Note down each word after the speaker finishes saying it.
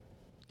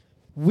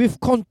with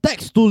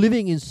context to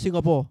living in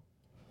Singapore,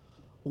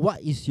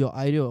 what is your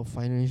idea of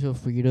financial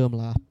freedom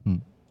lah?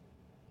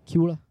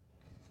 Q lah.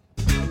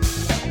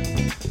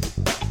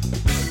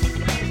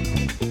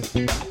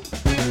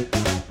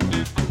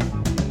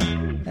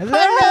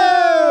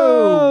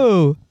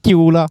 Hello.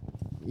 Q lah.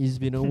 It's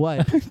been a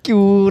while.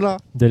 Q lah.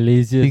 The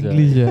laziest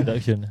English,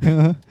 introduction.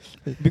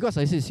 Because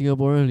I said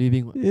Singaporean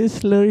living.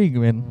 It's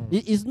slurring, man.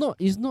 It's not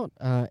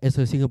as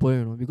a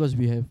Singaporean, because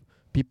we have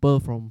people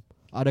from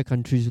other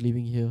countries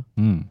living here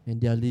and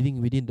they are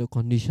living within the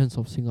conditions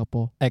of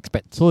Singapore.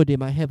 Expats. So they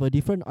might have a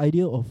different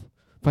idea of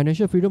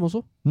financial freedom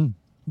also.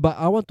 But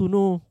I want to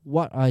know,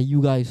 what are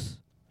you guys?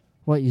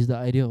 What is the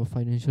idea of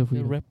financial The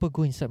freedom? rapper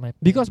go inside my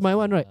Because my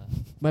one, right?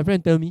 My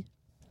friend tell me.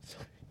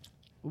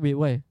 Wait,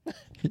 why?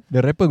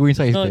 The rapper go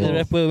inside his No, pants. the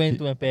rapper went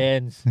to my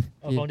pants.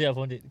 I Yeah.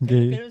 found it.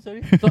 Okay.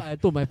 Sorry. So I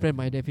told my friend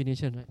my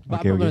definition, right? But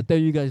Okay, I'm not gonna okay.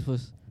 tell you guys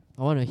first.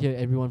 I want to hear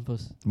everyone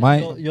first.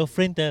 Your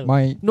friend tell.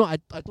 No, I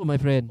told my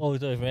friend. Oh,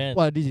 it's your friend.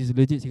 Wow, this is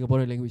legit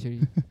Singaporean language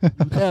already.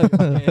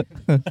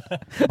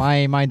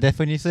 my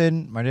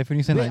definition. My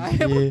definition. Wait, like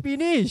I haven't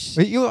finished.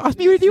 Wait, you ask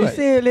me already. You What?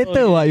 say later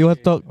Okay, what you want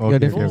okay. talk your Okay,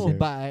 definition. No,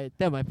 but I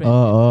tell my friend.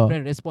 Oh. My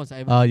friend response.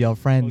 Your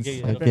friends.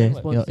 Okay, Okay,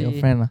 your friend your say-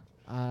 friend lah.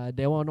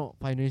 That one not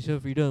financial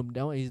freedom.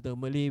 That one is the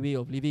Malay way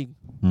of living.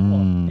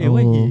 Hey,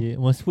 why he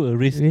must put a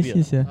race to it?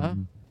 Racist, yeah. Huh?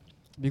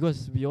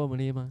 Because we all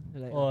Malay mah.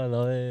 Like, Oh,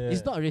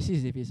 it's not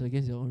racist if it's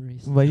against your own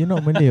race. But you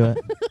not Malay,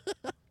 what?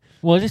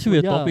 Well, this should be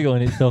a Yeah. topic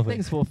on itself.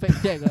 Thanks for fact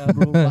check,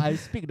 bro. But I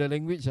speak the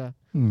language.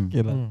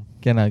 Okay lah. Mm.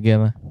 Can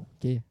lah.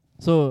 Okay.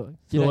 So,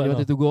 Kira, what you now?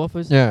 wanted to go off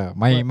first? Yeah,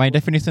 my What-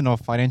 definition of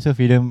financial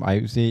freedom,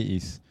 I would say,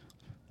 is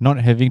not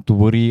having to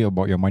worry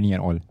about your money at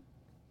all.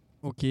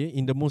 Okay,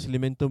 in the most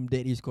elemental,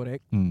 that is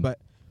correct. Mm. But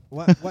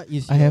what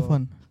is I have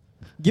one.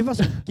 Give us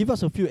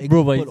a few examples.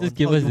 Bro, but you on just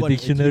give how us you the want to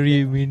dictionary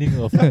achieve meaning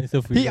of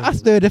financial freedom. He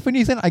asked the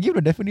definition. I give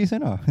the definition.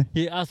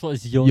 He asked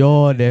what's your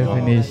Your idea.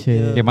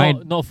 definition. Okay, my-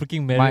 not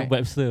freaking my-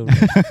 Merriam-Webster.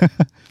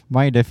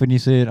 My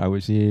definition, I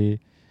would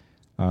say,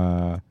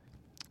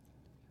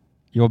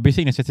 your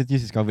basic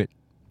necessities is covered,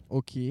 that.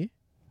 Okay.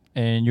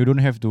 and you don't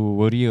have to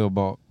worry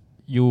about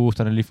you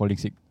suddenly falling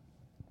sick.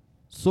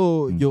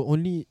 So Mm. you're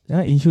only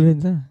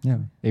Insurance lah.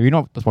 Yeah, we're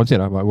not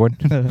sponsored, but one.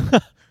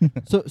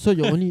 so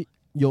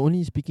you're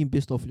only speaking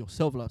based off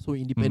yourself lah. So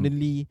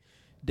independently,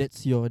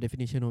 that's your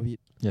definition of it.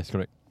 Yes,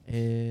 correct.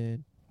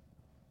 And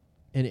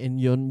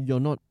you're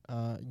not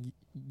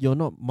you're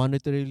not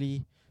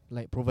monetarily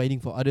like providing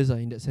for others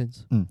in that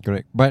sense.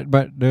 Correct. But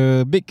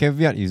the big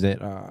caveat is that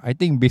I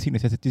think basic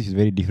necessities is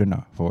very different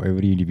for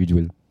every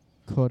individual.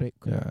 Correct.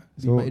 Yeah.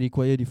 We might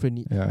require different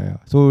needs.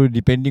 Yeah. So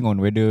depending on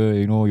whether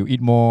you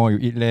eat more, you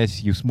eat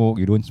less, you smoke,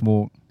 you don't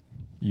smoke,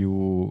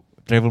 you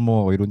travel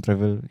more or you don't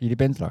travel, it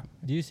depends lah.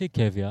 Do you say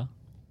caviar?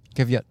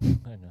 Caveat.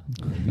 I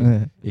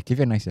know.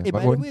 Caveat nice. Hey, by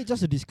But the one, way,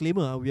 just a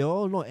disclaimer, we are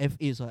all not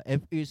FAs.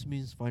 FAs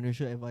means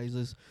financial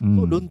advisors. So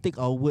Mm. don't take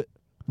our word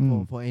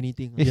Mm. for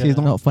anything. Yes, Yeah. it's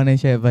Not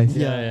financial advice.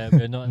 Yeah,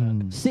 we're not.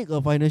 Seek a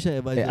financial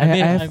advisor. I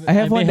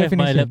have one may have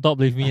my definition. laptop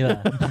with me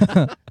lah.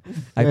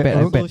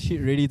 iPad.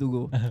 Shit ready to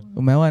go.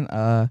 My one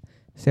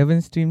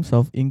 7 streams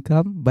of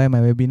income. Buy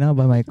my webinar,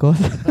 buy my course.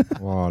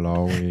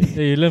 Walao.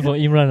 Hey, you learn from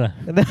Imran lah.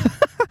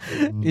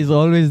 It's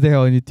always there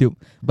on YouTube.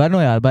 But no,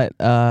 but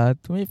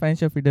to me,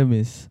 financial freedom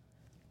is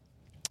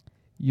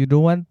you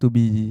don't want to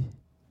be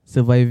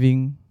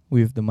surviving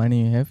with the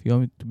money you have. You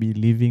want to be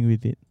living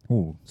with it.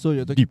 Oh. So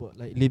you're talking Deep. about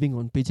like living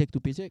on paycheck to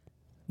paycheck?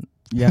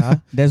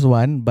 Yeah, that's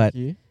one. But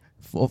Okay.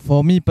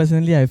 for me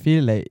personally, I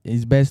feel like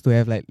it's best to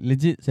have like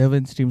legit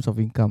 7 streams of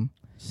income.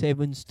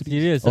 7 streets.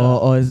 Serious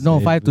Or it's no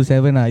 5 to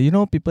 7 lah. You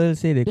know, people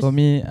say they Yes. call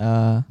me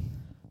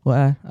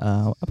what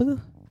apa tu?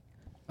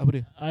 Apa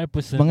dia? I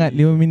personally Semangat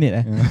 5 minit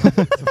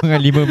Dengan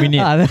 5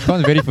 minit.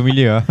 Sounds very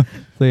familiar.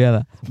 So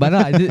yeah lah. But no,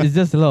 it's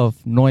just a lot of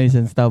noise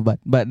and stuff. But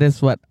that's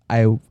what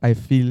I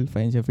feel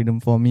financial freedom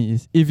for me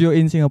is if you're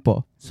in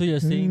Singapore. So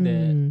you're saying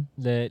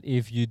that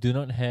if you do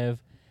not have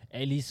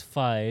at least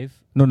 5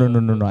 No.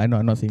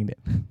 I'm not saying that.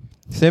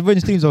 7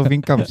 streams of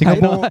income.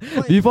 Singapore.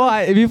 Before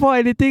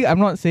anything, I'm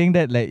not saying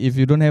that like if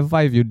you don't have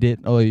 5, you're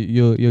dead or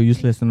you're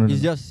useless. No. It's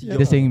just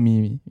They're saying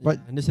me.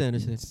 But- understand.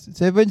 7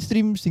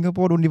 streams.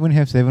 Singapore don't even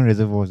have 7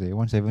 reservoirs. They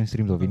want 7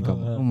 streams of income.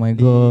 Oh my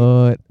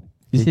god.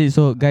 You see,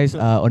 so guys,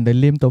 on the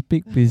lame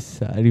topic, please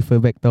refer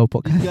back to our This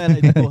podcast. guy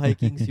like to go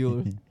hiking,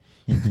 sure.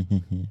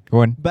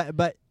 Go on.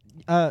 But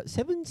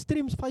 7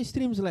 streams, 5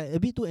 streams, like a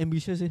bit too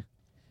ambitious.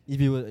 If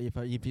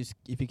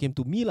it came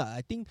to me lah, I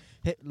think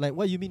like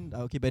what you mean.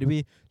 Okay, by the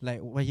way, like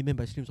what he meant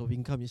by streams of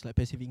income is like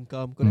passive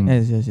income, correct?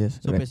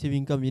 Yes. So correct. passive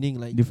income meaning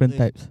like Different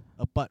you earn types.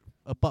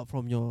 apart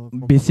from your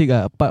Basic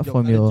apart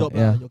from current your job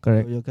lah,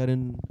 correct. your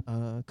current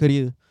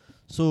career.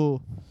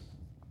 So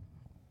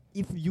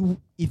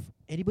if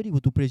anybody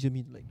were to pressure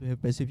me like to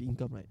have passive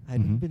income, right, I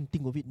don't even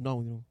think of it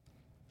now, you know.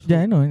 So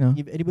Yeah, I know.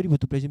 if anybody were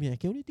to pressure me, I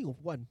can only think of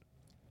one,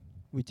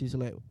 which is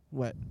like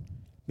what?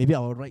 Maybe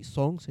I'll write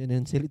songs and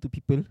then sell it to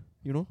people,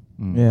 you know.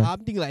 Yeah.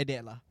 Something like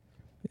that lah.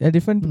 Yeah,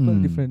 different people,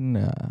 different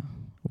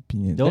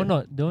opinions. They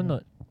were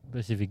not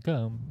passive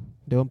income.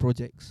 They want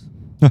projects.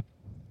 Huh.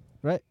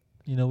 Right?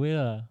 in a way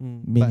lah.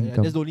 But Main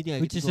income. that's the only thing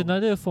I Which get is to know.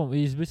 another form.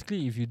 It's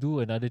basically if you do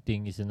another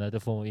thing, it's another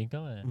form of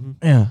income. Mhm.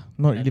 Yeah,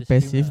 not Another really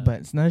stream passive, lah. but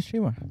it's another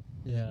stream.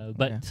 Yeah,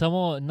 but Yeah.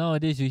 somehow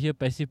nowadays you hear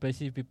passive,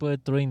 people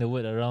throwing the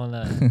word around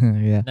lah.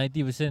 Yeah.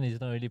 90%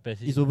 is not really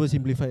passive. It's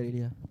oversimplified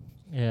already.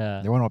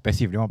 Yeah. They want not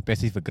passive, they want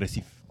passive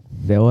aggressive.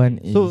 That one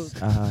So- is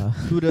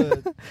To the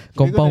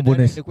compound we're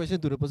gonna direct bonus. the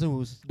question to the person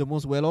who's the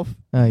most well off.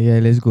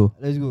 Yeah, let's go.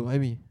 Let's go. I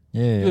mean,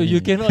 Yeah.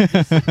 You cannot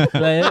just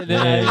like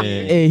Yeah.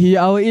 Hey, he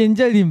our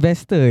angel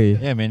investor.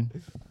 Yeah, man.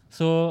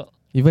 So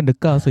Even the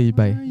car also he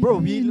buy. bro,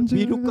 we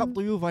look up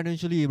to you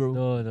financially, bro.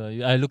 no,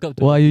 I look up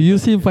to Wow, you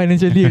use him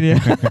financially only.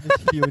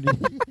 Financially only.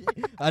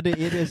 Other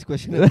areas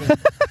questionable.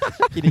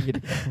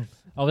 kidding.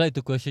 I would like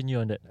to question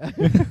you on that.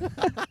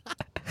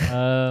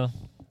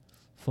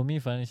 For me,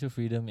 financial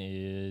freedom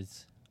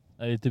is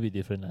a little bit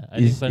different. I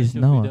think Is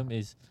financial now, freedom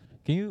is.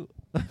 Can you?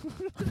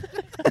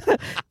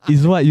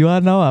 Is what you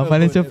are now, No,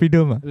 financial but-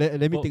 freedom. Let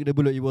me Oh. take the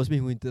bullet. It was me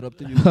who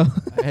interrupted you.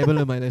 I haven't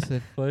learned my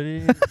lesson. For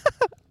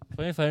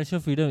me, financial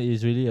freedom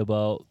is really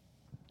about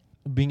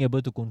being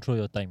able to control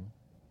your time.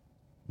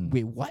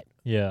 Wait, what?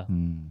 Yeah.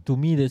 Mm. To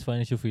me, that's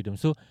financial freedom.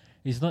 So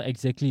it's not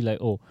exactly like,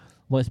 oh,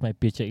 what's my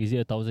paycheck? Is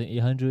it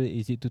 1,800?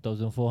 Is it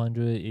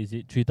 2,400? Is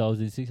it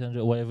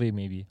 3,600? Whatever it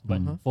may be.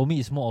 But Uh-huh. for me,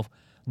 it's more of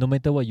no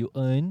matter what you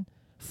earn,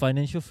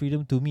 financial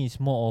freedom to me is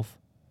more of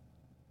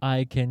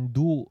I can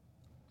do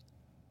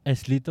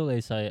as little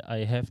as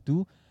I have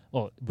to.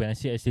 Or when I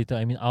say as little,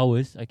 I mean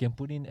hours. I can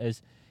put in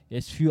as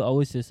few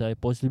hours as I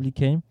possibly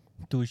can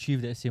to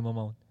achieve that same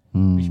amount.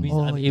 Which means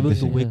Oh, I'm yeah, able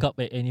to yeah. wake up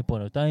at any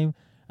point of time.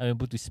 I'm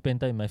able to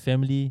spend time with my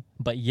family,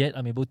 but yet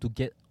I'm able to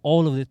get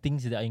all of the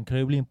things that are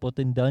incredibly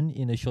important done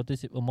in the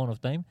shortest amount of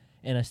time,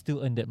 and I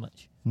still earn that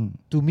much. Mm.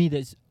 To me,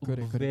 that's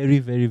Correct. very,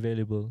 very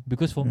valuable.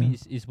 Because for me,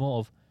 Yeah. it's more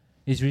of,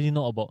 it's really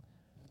not about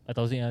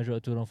 1,800 or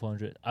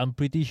 2,400. I'm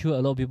pretty sure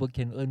a lot of people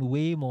can earn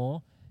way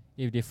more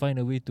if they find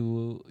a way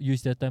to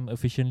use their time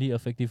efficiently,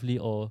 effectively,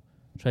 or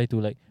try to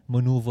like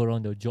maneuver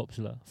around their jobs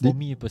lah. For Did-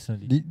 me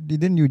personally.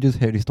 Didn't you just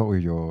have this talk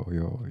with your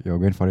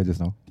grandfather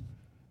just now?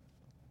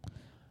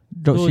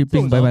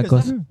 Dropshipping So- by so my that's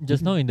course.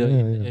 Just now in the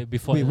Yeah.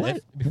 before Wait, I what?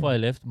 left, before I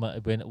left,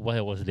 why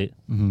I was late.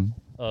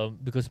 Mm-hmm.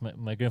 Because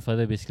my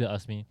grandfather basically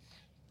asked me,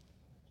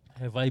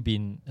 have I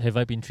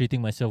been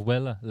treating myself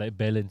well lah, like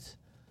balance?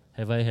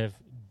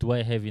 Do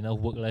I have enough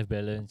work-life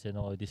balance and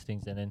all these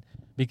things? And then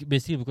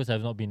basically because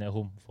I've not been at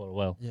home for a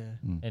while, Yeah.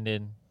 and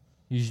then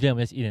usually I'm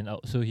just in and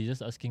out. So he's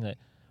just asking like,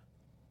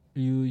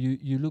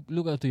 you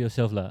look after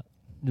yourself lah.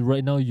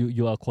 Right now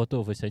you are a quarter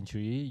of a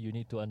century. You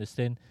need to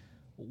understand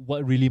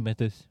what really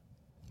matters.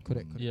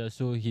 Correct. Yeah.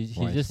 So he's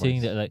Wise, just saying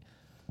wise. that like,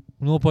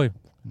 no point.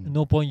 Mm.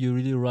 No point you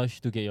really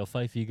rush to get your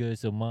 5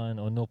 figures a month,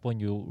 or no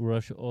point you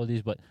rush all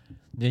this, but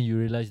then you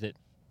realize that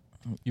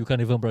you can't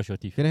even brush your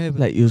teeth. Can I have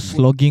Like you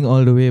slogging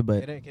all the way,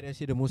 but Can I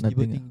say the most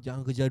evil nothing thing?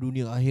 Jangan kejar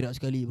dunia, akhirat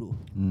sekali, bro.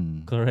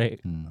 Mm.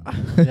 Correct. Mm.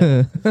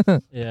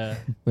 Yeah.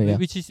 but yeah.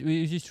 Which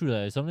is true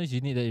lah. Sometimes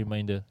you need that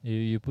reminder.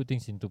 You put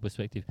things into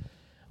perspective.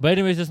 But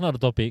anyways, that's not the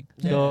topic.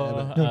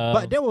 Yeah,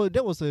 but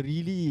that was a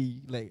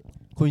really like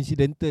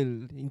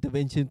coincidental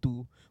intervention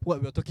to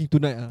what we are talking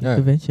tonight. Yeah.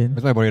 Intervention.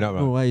 That's why I brought it up.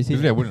 No, I say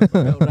Usually I wouldn't.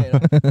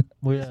 right.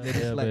 Well, yeah, That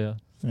is yeah, like- yeah.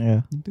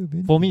 Yeah.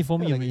 For me,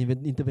 Like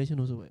intervention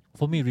also. Right?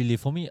 For me,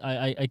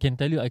 I can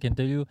tell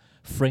you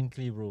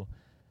frankly, bro.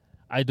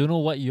 I don't know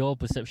what your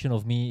perception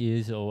of me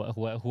is, or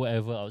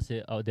whoever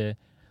out there,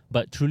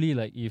 but truly,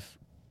 like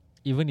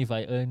even if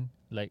I earn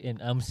like, and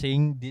I'm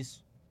saying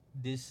this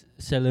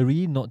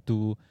salary not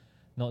to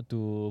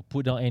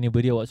put down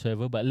anybody or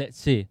whatsoever, but let's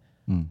say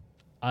Mm.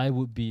 I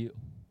would be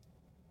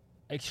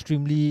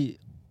extremely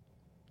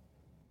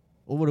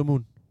Over the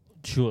moon.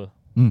 sure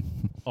Mm.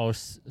 or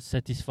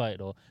satisfied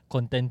or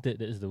contented.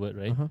 That is the word,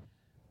 right? Uh-huh.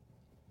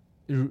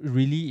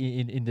 Really,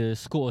 in the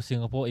scope of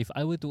Singapore, if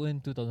I were to earn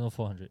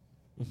 2,400,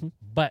 Mm-hmm.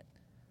 but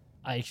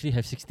I actually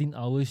have 16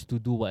 hours to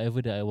do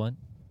whatever that I want,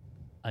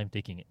 I'm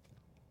taking it.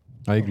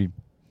 I agree.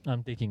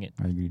 I'm taking it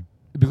I agree.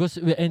 because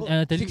and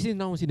I tell you, 16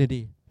 hours in a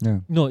day. Yeah.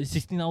 no, it's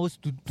 16 hours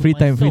to Free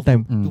time, free myself,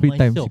 time, Mm. to free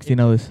time. myself. 16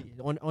 hours.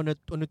 On a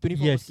 24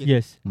 Yes, hours scale.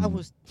 yes. I Mm.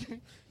 was,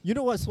 you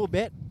know what's so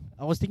bad?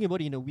 I was thinking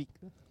about it in a week.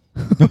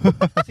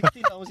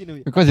 16 hours in a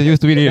week. Because you're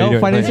used to it. Now right?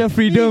 financial That's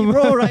freedom. me,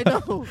 bro, right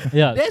now.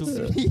 Yeah, That's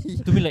to,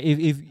 me. to me, like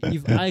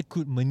if I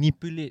could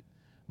manipulate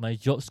my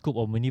job scope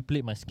or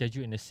manipulate my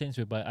schedule in a sense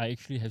whereby I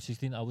actually have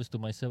 16 hours to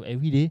myself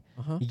every day,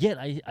 Uh-huh.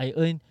 yet I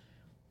earn,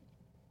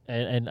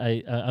 and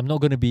I'm not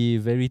gonna be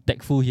very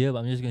tactful here, but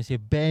I'm just gonna say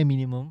bare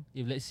minimum.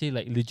 If let's say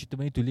like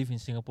legitimately to live in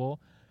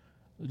Singapore,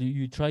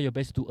 you try your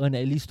best to earn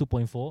at least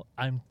 2.4.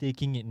 I'm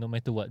taking it no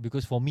matter what,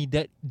 because for me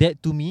that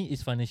to me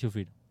is financial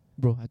freedom.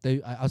 Bro, I tell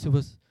you, I ask you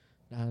first.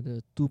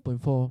 The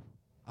 2.4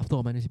 after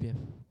or minus CPF?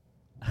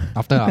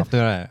 After right?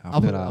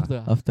 After lah.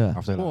 After.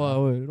 After. lah.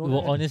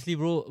 Well, honestly,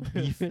 bro,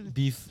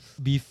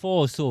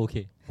 before also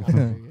okay.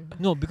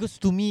 No, because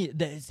to me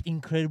that is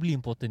incredibly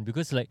important,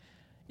 because like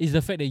it's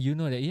the fact that you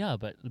know that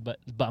but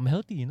I'm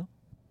healthy, you know.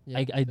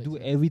 I do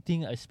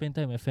everything. I spend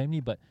time with my family,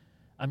 but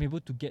I'm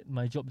able to get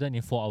my job done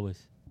in 4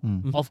 hours.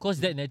 Mhm. Of course,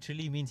 that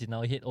naturally means in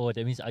our head, oh,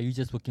 that means are you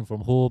just working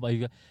from home? Are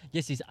you?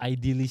 Yes, it's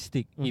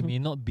idealistic. It Mhm. may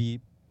not be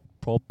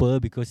proper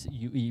because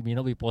it may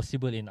not be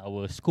possible in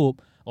our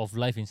scope of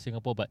life in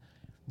Singapore. But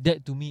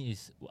that to me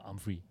is I'm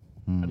free.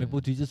 Mm. I'm able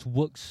to just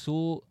work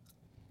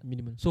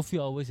Minimum. so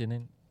few hours and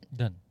then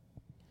done.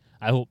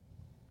 I hope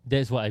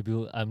that's what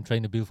I'm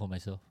trying to build for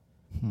myself.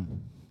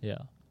 Hmm.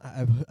 Yeah,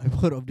 I've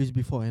heard of this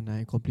before, and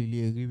I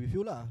completely agree with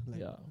you lah.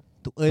 Like yeah.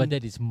 to earn. But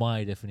that is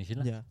my definition,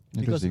 lah. Yeah,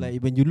 because Interesting.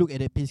 like when you look at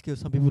that pay scale,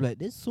 some people like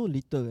that's so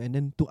little, and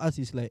then to us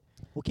it's like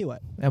okay,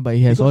 what? Yeah, but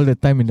he has Because all the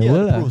time in the Here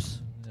world. are lah.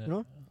 pros. Yeah. You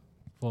know?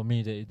 For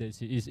me,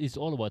 it's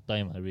all about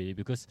time, really,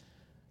 because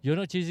you're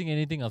not chasing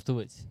anything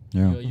afterwards.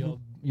 Yeah.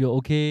 You're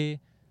okay.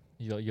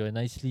 You're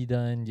nicely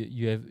done.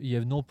 You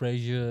have no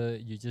pressure.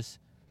 You just,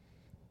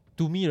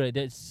 to me, right,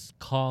 that's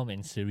calm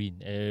and serene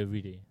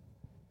every day.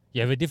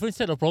 You have a different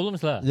set of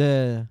problems, lah.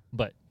 Yeah.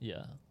 But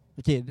yeah,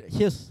 Okay,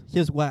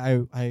 here's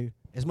why I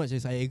as much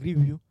as I agree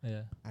with you,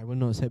 yeah. I will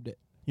not accept that.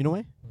 You know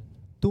why?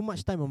 Too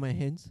much time on my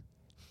hands.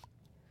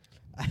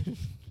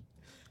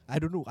 I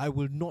don't know. I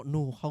will not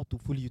know how to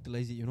fully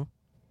utilize it. You know?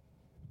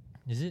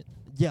 Is it?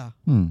 Yeah.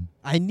 Hmm.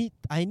 I need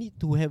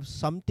to have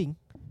something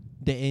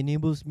that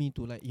enables me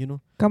to like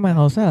Come my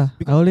house, I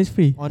Because- always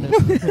free. on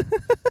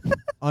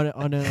a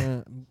on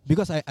a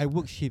because I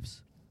work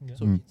shifts. Yeah.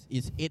 So Mm.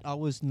 it's 8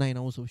 hours, 9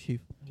 hours of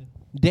shift. Yeah.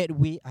 That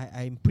way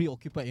I'm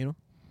preoccupied,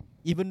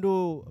 Even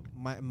though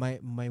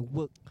my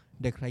work,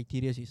 the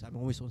criteria is I'm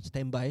always on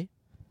standby,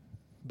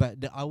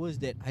 but the hours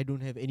that I don't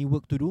have any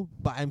work to do,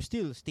 but I'm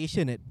still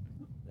stationed at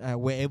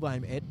wherever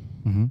I'm at,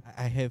 Mm-hmm.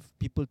 I have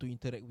people to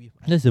interact with.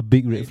 That's a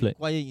big I red flag.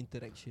 require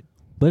interaction.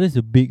 But that's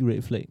a big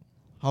red flag.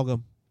 How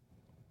come?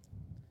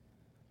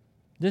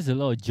 There's a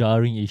lot of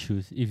jarring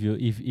issues if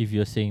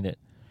you're saying that.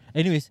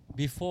 Anyways,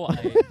 before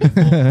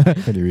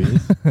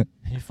Anyways.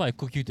 before I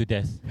cook you to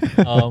death,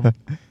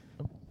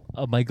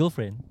 my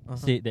girlfriend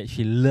said that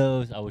she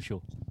loves our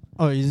show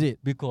Oh, is it?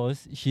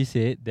 because she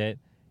said that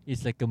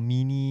it's like a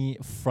mini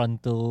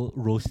frontal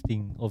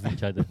roasting of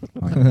each other.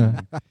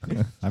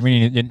 I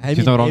mean, I she's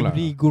mean, not wrong lah.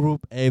 every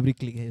group, every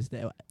clique has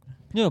that.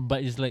 Yeah,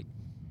 but it's like,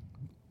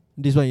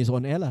 This one is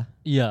on air lah.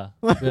 yeah,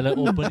 we're like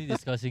openly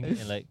discussing it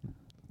and like,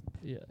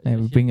 yeah.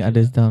 And we she- bring she-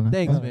 others down. lah.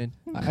 Thanks, man.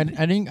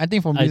 I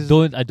think from I this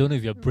don't know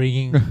if you're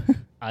bringing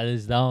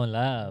others down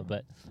lah,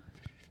 but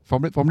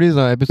from this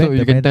episode Better,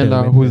 you can tell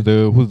better, who's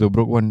the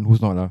broke one,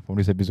 who's not lah from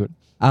this episode.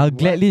 I'll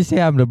gladly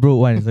say I'm the broke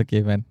one. It's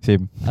okay, man.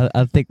 Same.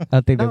 I'll take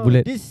the No,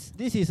 bullet. This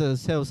is a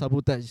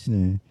self-sabotage.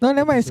 Yeah. No,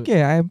 never mind. It's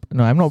okay. I'm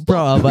not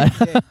proud, but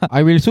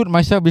I will shoot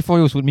myself before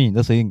you shoot me.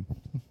 Just saying.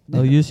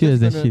 I'll use you as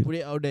the Just gonna sheep. Put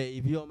it out there.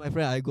 If you're my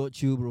friend, I got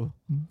you, bro.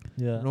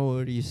 yeah. No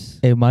worries.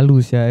 Eh,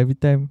 malu sia. Every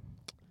time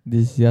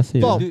this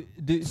Yasir. Stop.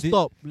 Do-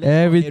 Stop. Let's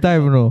Every not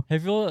time, everyone. no.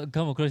 Have you all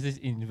come across this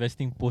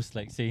investing post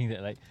like saying that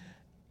like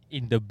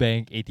in the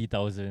bank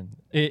 80,000,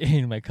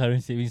 in my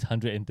current savings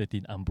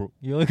 113, I'm broke.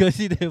 You all gonna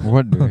see that? before?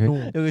 What the heck? No.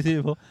 You gonna see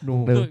that? before?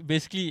 No. No. So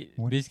basically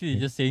What it's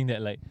just saying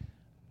that like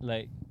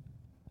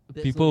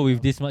That's people not with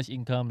enough. this much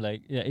income,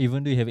 like yeah,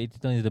 even though you have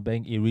 80,000 in the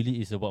bank, it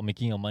really is about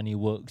making your money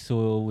work.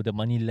 So the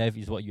money left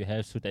is what you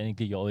have. So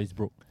technically you're always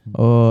broke.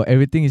 Oh,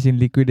 everything is in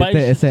liquidated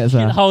But it's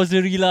assets.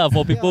 housery lah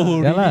for people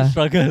who Yeah really lah.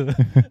 struggle.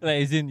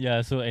 Like as in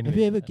yeah. So Have anyway.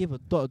 you ever gave a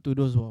thought to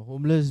those who are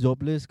homeless,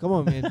 jobless? Come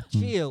on, man.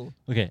 Chill.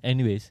 Okay.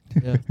 Anyways,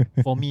 Yeah.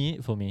 for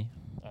me,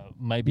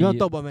 might be. You want to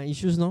talk about my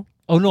issues now?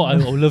 Oh no, I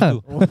would love to.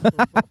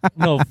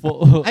 No,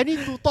 for I need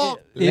to talk.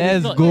 It is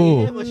Let's not-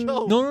 go. I have a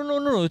show.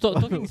 No.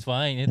 Talking is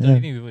fine.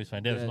 Entertaining people is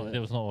fine. That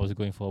was not what I was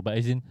going for. But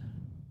as in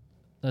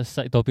a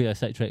side topic, a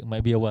side track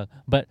might be a while.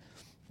 But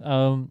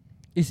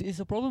it's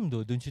a problem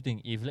though, don't you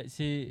think? If let's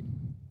say,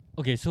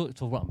 okay, so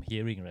what I'm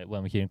hearing, right? What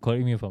I'm hearing,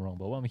 correct me if I'm wrong,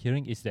 but what I'm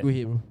hearing is that Go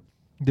ahead, bro.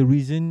 the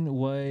reason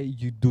why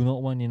you do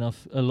not want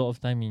a lot of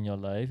time in your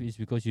life is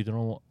because you do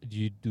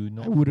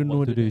not I wouldn't know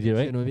what to the do with it,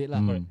 right? direction of it lah.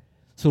 Mm.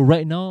 So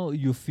right now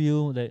you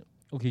feel that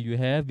okay, you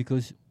have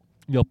because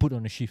you're put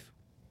on a shift.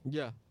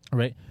 Yeah.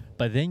 Right,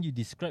 but then you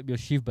describe your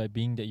shift by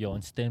being that you're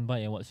on standby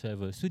and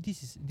whatsoever. So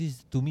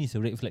this to me is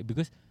a red flag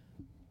because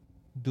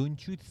don't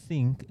you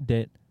think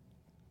that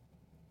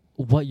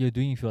what you're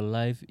doing with your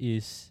life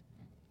is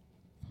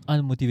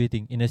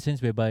unmotivating in a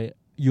sense whereby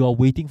you are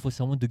waiting for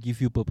someone to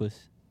give you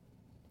purpose?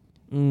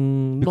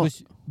 Not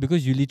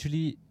Because you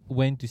literally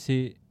went to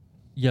say,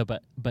 yeah,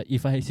 but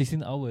if I had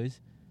 16 hours,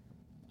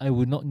 I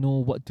would not know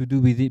what to do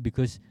with it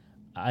because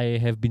I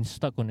have been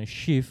stuck on a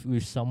shift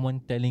with someone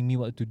telling me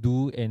what to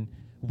do and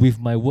with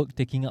my work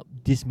taking up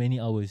this many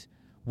hours.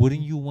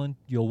 Wouldn't you want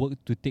your work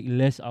to take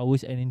less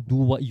hours and then do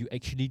what you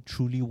actually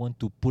truly want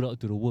to put out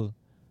to the world?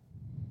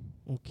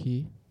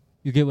 okay.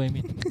 You get what I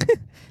mean?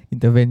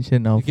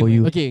 Intervention now Okay, for wait,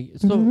 you. Okay,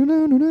 so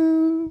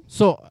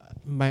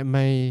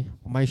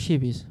my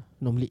shift is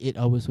normally 8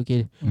 hours,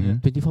 okay?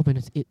 Mhm. 24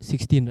 minus 8,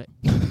 16, right?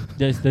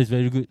 That's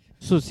very good.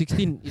 So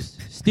 16 is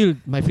still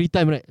my free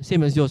time, right?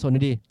 Same as yours on the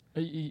day.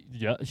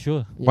 Yeah,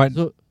 sure. Yeah,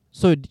 But-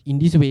 so in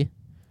this way,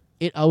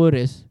 8 hour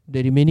rest,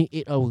 the remaining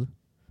 8 hour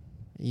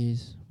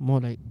is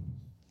more like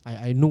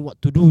I know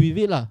what to do with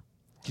it lah.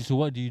 So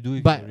what do you do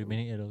with But- the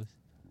remaining 8 hours?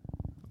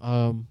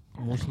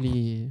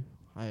 Mostly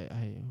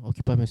I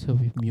occupy myself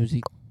with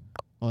music,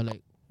 or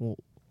like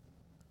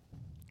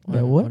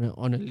Like what?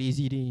 on a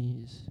lazy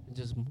day, it's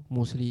just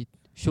mostly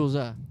shows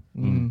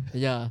Mm.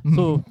 Yeah.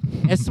 So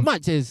as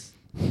much as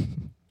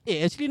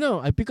actually now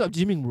I pick up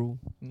gymming, bro.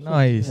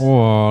 Nice.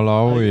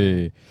 Walao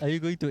eh. Are you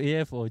going to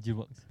AF or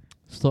Gmax?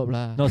 Stop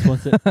lah. Not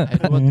sponsored. I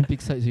don't want to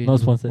pick sides already. Not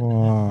sponsored.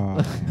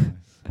 Wow.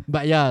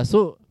 But yeah,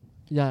 so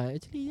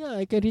actually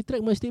I can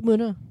retract my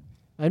statement.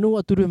 I know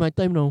what to do with my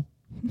time now.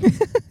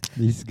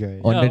 This guy.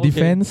 On Yeah, the okay.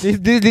 defense,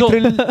 This So,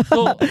 literally.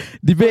 so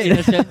debate. in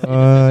a sense,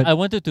 I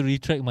wanted to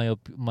retract my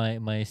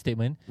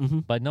statement,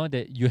 Mm-hmm. but now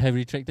that you have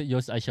retracted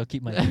yours, I shall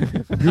keep mine.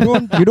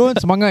 you don't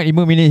semangat 5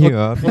 minit here.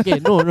 Okay,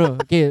 no.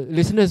 Okay,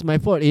 listeners,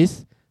 my fault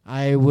is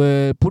I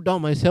will put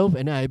down myself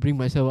and then I bring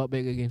myself up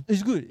back again.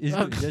 It's good. It's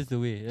good. That's the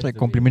way. It's like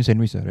compliment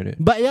sandwich like that.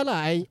 But yeah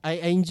lah,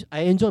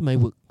 I enjoy my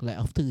work. Like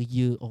after a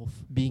year of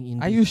being in.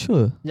 Are this- you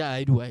sure? Yeah,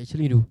 I do. I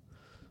actually do.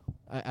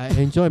 I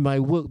enjoy my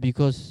work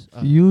because.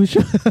 You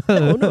sure?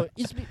 No.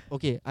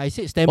 Okay. I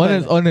said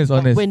standby. honest.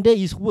 But when there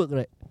is work,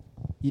 right,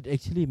 it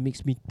actually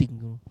makes me think.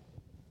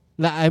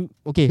 Like I'm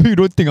okay. You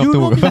don't think after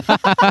know work. me-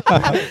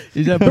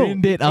 It's a No, brain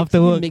dead it after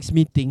actually work. makes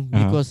me think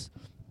Uh-huh. because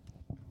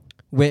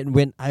when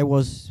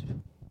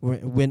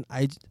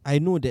I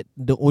know that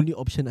the only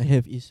option I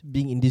have is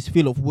being in this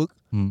field of work.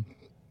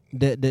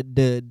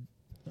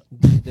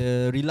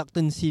 The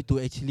reluctancy to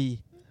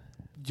actually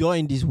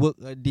join this work,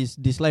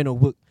 this line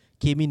of work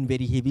came in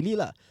very heavily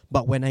lah.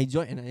 But when I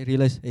joined and I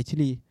realized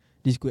actually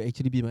this could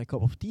actually be my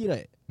cup of tea,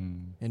 right?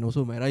 And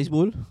also my rice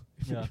bowl.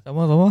 Yeah.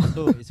 Sama.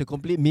 So it's a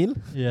complete meal.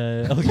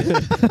 Yeah.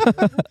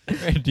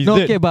 Okay. No,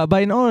 okay, but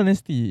in all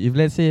honesty, if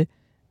let's say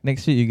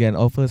next week you get an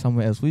offer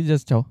somewhere else, we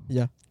just chow.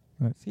 Yeah.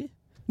 See?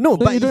 No,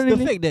 So but you it's don't the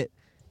really- fact that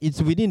it's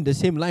within the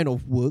same line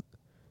of work.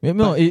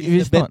 No, but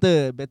it's a not.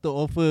 better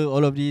offer.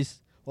 All of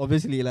this,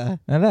 obviously lah.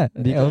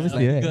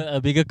 Obviously, right?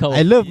 A bigger cup.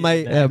 I love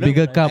my Yeah,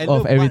 bigger cup I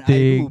love of what I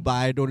everything. do, but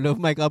I don't love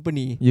my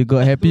company. You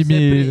got Happy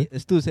Meal.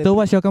 It's too separate. So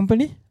what's your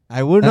company?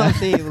 I will not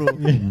say, bro.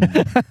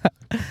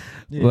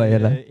 Wah,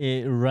 yalah.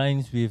 It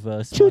rhymes with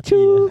Choo smarty,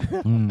 choo.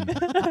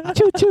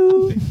 Choo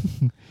choo.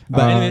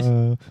 But anyways,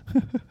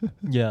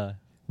 yeah.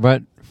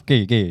 But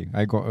okay,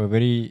 I got a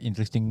very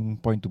interesting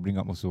point to bring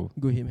up also.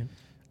 Go ahead, man.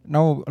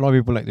 Now a lot of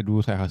people like to do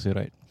side hustle,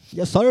 right?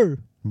 Yes, sir.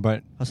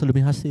 But Hustle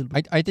demi hasil. bro.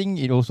 I think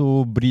it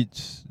also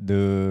breeds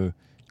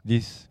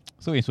this.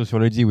 So in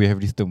sociology we have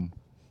this term.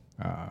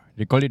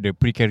 They call it the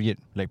precariat,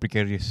 like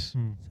precarious.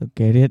 So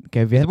caveat.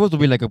 It's supposed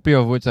to be like a pair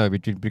of words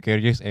between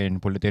precarious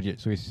and proletariat.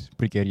 So it's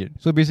precariat.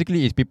 So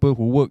basically it's people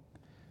who work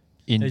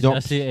in It's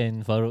jobs. Yasir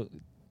and Farouk.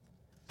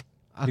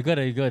 You got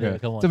it. Yeah.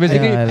 Come on. So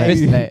basically,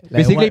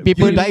 basically what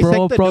people You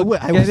dissected the word.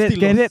 I was still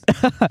get it.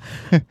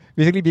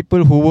 basically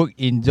people who work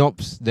in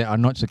jobs that are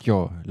not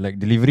secure, like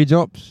delivery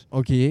jobs,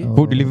 Okay. Oh.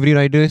 food delivery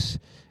riders,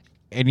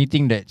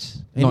 anything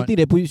that's not. Anything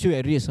that puts you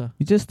at risk,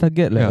 You just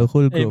target like Yeah. a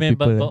whole Hey group man, of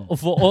people. but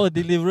for all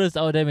deliverers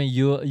out there, man,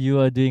 you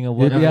are doing a yeah,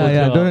 wonderful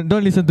yeah. job.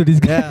 Don't listen to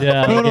this guy.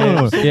 Yeah,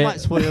 No. So okay.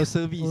 much for your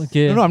service.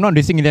 Okay. No, I'm not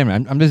dissing them.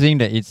 I'm just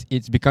saying that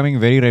it's becoming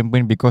very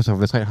rampant because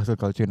of the side hustle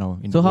culture now.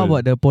 in So the how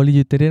world. about the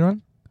polyuterine one?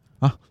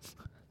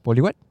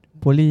 poly what?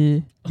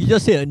 Poly. You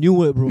just said a new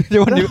word, bro.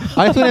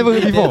 I also never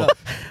heard before.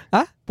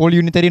 Huh?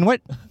 Polyunitarian what?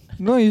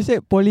 No, you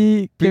said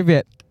poly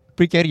caveat.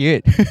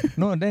 Precariat.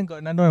 No, then got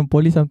another one,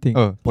 poly something.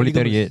 Oh,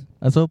 proletariat.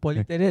 So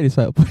polytariat is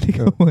what?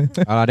 Polygamous.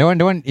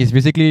 That one is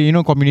basically,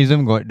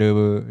 communism got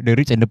the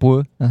rich and the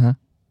poor. Uh-huh.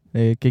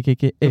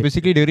 KKK. So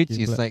basically the rich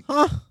okay, is but- like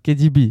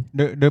KGB.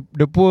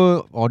 the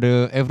poor or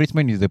the average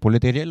man is the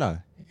proletariat lah.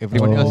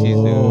 Everyone else is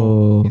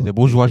Oh. the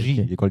bourgeoisie,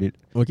 Okay. they call it.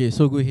 Okay,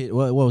 so go ahead.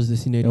 What was the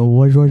scenario?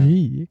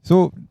 Bourgeoisie.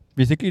 So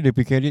basically the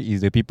precariat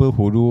is the people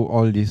who do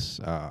all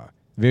this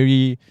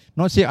very,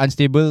 not say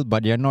unstable,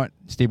 but they are not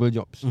stable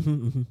jobs.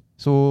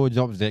 So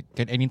jobs that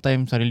can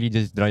anytime suddenly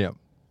just dry up.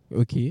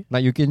 Okay.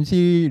 Like you can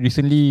see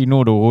recently,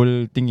 the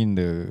whole thing in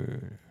the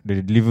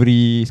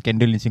delivery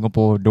scandal in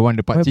Singapore, the one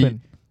the What pakcik.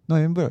 happened?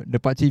 No, remember the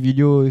pakcik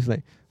video is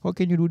like, how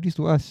can you do this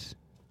to us?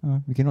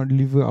 We cannot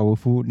deliver our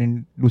food,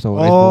 then lose our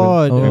rice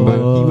bowl. the- Remember?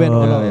 he went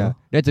all out. Yeah.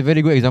 That's a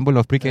very good example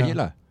of precariat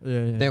lah.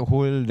 Yeah. That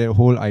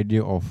whole idea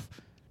of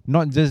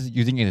not just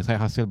using it as a side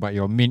hustle, but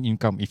your main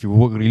income if you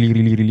work really,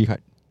 really, really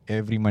hard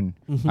every month.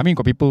 I mean,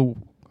 got people.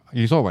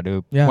 You saw what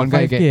the Yeah, one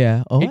guy 5K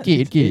get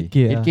 8K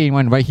 8K in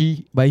one, but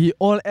he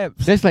all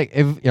apps. that's like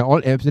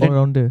all apps. all Then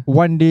rounder.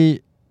 one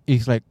day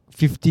is like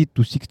 50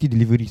 to 60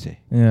 deliveries.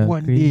 Yeah,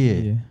 one crazy, day.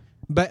 yeah.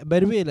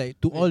 By the way, like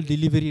to all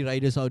delivery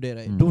riders out there,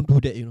 right? Mm. Don't do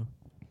that.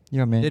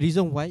 Yeah, man. The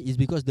reason why is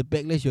because the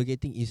backlash you're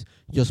getting is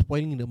you're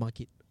spoiling the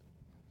market.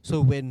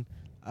 So when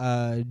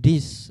the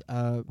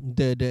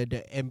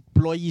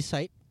employee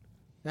side,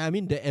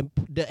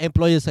 the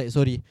employer side,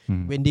 sorry,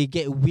 when they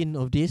get wind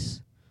of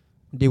this,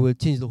 they will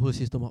change the whole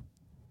system up.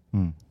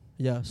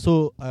 Yeah.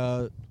 So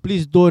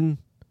please don't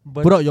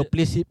put out your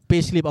pay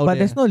slip out But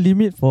there. there's no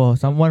limit for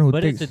someone who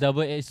But takes. it's a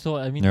double-edged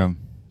sword. I mean, Yeah.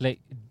 like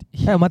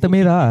mata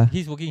merah.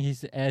 he's working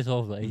his ass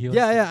off. Like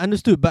Yeah,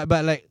 understood. But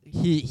like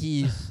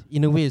he is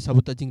in a way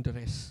sabotaging the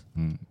rest.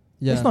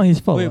 Yeah. It's not his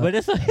fault. Wait, what. but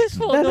that's not his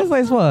fault. That's not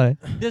his fault.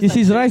 That's It's like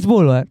his rice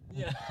bowl, what?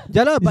 Yeah.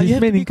 Yeah lah, but his you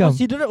have main to be income.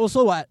 considerate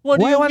also what? What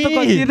do Why you want to mean?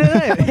 consider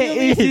that? What do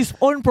you It's mean? his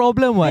own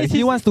problem, what? It's He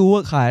his- wants to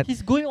work hard. He's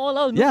going all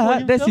out. No, Yeah,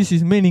 for that's himself.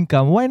 his main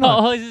income. Why not?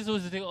 How is he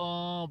supposed to think?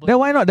 Oh, but Then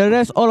why not the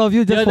rest? All of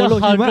you just the other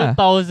follow him, ah.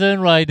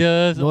 100,000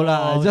 riders. No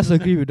lah, oh, just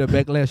agree with the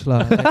backlash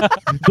lah.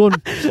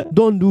 Like,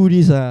 don't do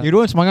this You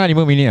don't semangat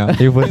 5 minit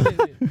you Wait, first.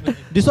 wait, wait.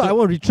 This one I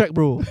won't retract,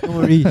 bro. No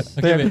worries.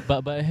 Okay, wait,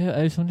 but I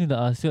have something to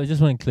ask you. I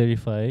just want to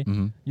clarify.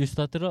 Mhm. You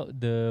started out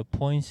the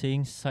point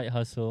saying side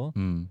hustle,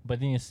 but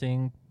then you're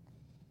saying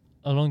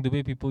along the way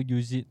people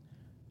use it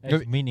as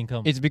No, main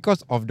income. It's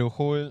because of the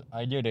whole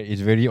idea that it's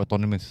very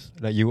autonomous.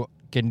 Like you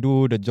can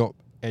do the job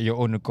at your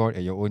own accord,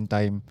 at your own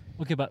time.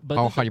 Okay, but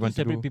How those hard are you want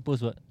to separate do?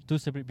 people's what? Two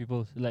separate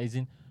people's. Like as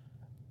in,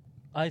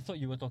 I thought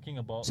you were talking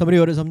about. Somebody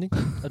ordered something?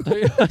 I thought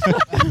you,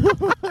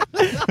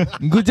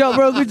 Good job,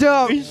 bro. Good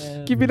job.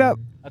 Keep it up.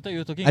 I thought you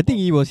were talking. I think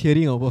about, he was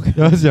hearing our podcast.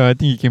 Yes, yeah, I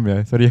think he came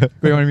there. Sorry.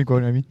 Go on me, go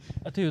on me.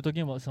 I thought you were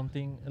talking about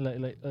something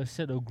like a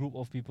set of group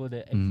of people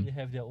that actually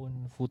have their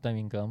own full-time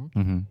income,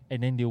 and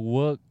then they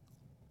work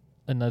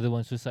another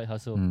one suicide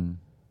hustle.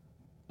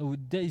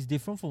 That is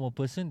different from a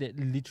person that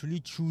literally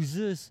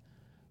chooses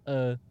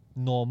a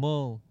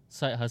normal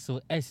side hustle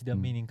as their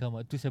main income.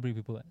 Two separate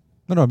people.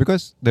 No,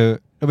 because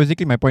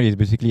basically my point is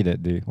basically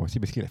that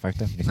basically like 5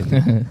 times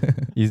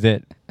is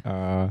that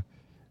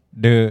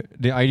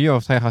the idea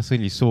of side hustle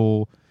is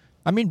so.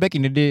 I mean, back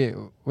in the day,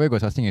 where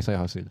got such thing as side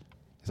hustle?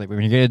 It's like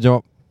when you get a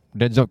job,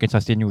 that job can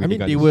sustain you. I mean,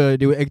 they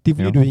regardless. were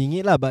actively You know? doing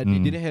it lah, but they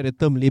Mm. didn't have the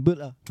term labeled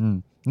lah.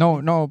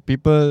 Now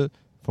people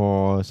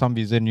for some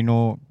reason,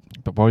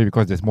 probably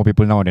because there's more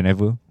people now than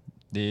ever,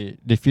 they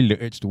feel the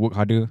urge to work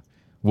harder,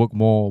 work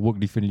more, work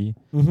differently.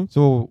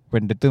 So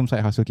when the term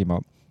side hustle came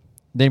out,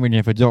 then when you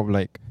have a job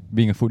like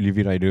being a food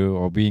delivery rider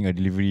or being a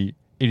delivery,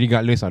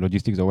 regardless of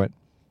logistics or what,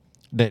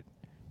 that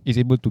is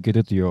able to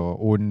cater to your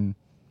own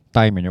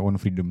time and your own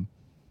freedom,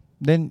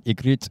 then it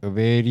creates a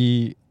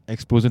very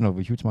explosion of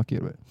a huge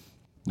market, right?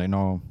 Like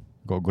now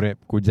got Grab,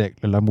 Gojek,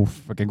 Lalamove,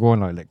 I can go on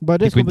like But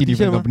that's 20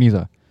 different competition,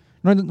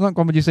 companies. Not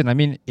competition. I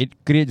mean, it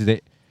creates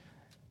that.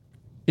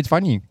 It's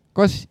funny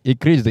because it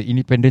creates the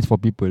independence for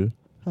people.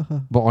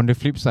 But on the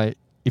flip side,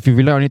 if you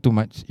rely on it too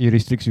much, it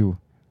restricts you.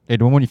 At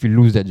the moment, if you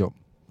lose that job,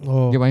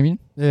 Oh. get what I mean?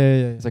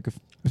 Yeah. It's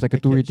like a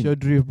two-way Your thing.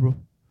 drift, bro.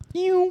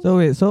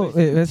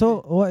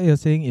 So what you're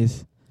saying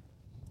is,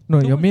 no,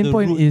 So your what's main the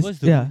point root? is, What's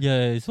the yeah, root?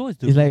 Yeah. So what's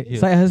the it's root like here?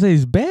 side hustle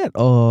is bad,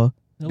 or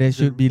No, there what's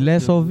the should be root?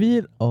 less The of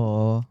root. it,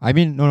 or I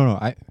mean, no.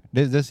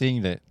 That's just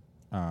saying that.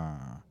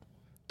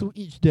 To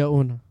each their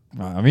own.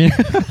 I mean,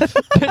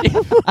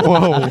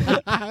 wow.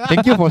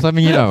 Thank you for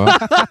summing it up.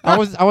 I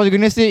was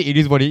gonna say it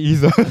is what it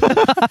is,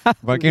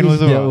 but can Each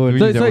also. their own.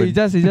 to each so their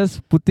it's own.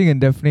 just putting a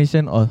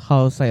definition of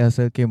how side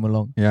hustle came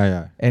along.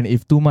 Yeah. And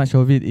if too much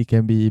of it, it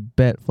can be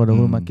bad for the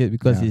whole market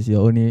because yeah. it's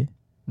your only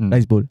Mm.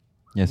 rice bowl.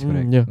 Yes,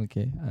 correct. Yeah.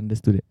 Okay,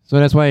 understood it. So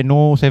that's why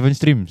no 7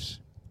 streams.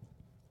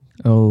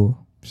 Oh,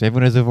 7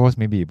 reservoirs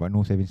maybe, but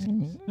no 7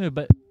 streams. Yeah,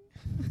 but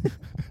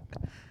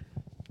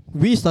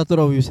We started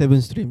off with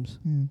 7 streams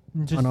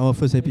just on our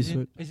first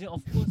episode. As in,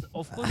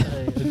 of course,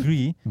 I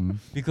agree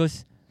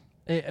because,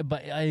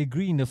 but I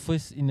agree in the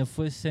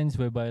first sense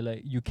whereby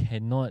like you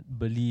cannot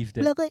believe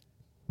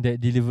that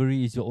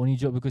delivery is your only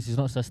job because it's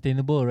not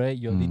sustainable, right?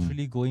 You're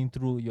literally going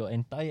through your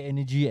entire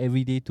energy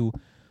every day to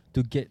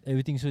get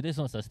everything, so that's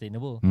not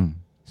sustainable.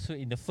 So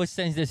in the first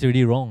sense, that's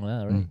already wrong,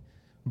 right?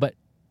 But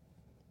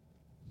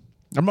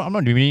I'm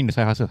not demeaning the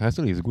side hustle.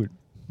 Hustle is good.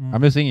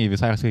 I'm just saying if the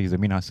side hustle is the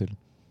main hustle.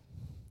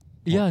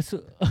 yeah, so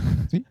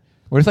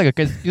Well, it's like a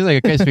catch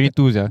 22,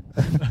 yeah.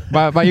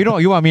 But you know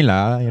what I mean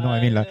lah. You know what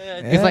I mean lah.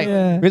 It's like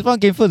which one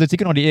came first, the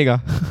chicken or the egg? I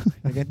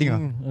can't think.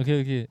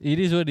 Okay. It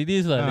is what it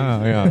is,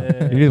 lah.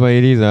 Yeah. It is what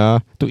it is.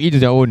 To each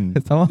their own.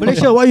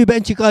 Malaysia, why you ban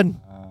chicken?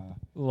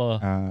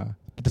 Wah,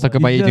 Kita suka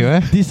baik je.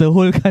 This a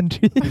whole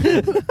country.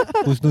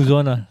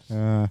 husnuzon lah.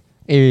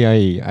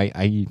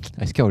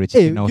 I scared of the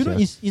chicken now. You know,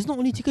 it's not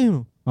only chicken, you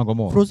know. Got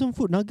more. Frozen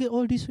food, nugget,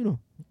 all this, you know.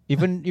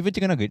 Even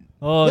chicken nugget.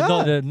 Oh,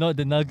 Yeah. not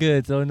the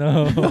nuggets. Oh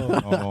no.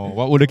 Oh,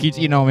 what would the kids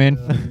eat now, man?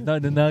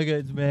 Not the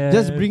nuggets, man.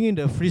 Just bring in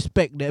the free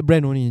spec, that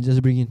brand only.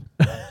 Just bring in.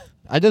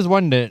 I just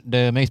want the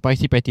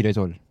McSpicy patty. That's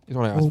all. That's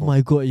all I asked Oh for.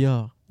 my god,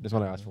 yeah. That's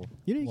all I asked for.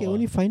 You know, you can Wow.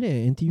 only find it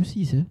at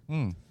NTUCs, eh?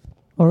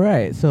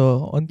 Alright,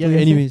 so on to Yeah, your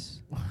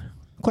anyways.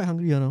 Quite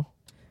hungry now.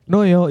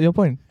 No, your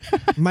point.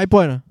 My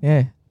point.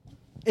 Yeah.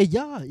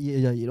 Yeah,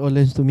 it all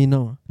lends to me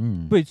now.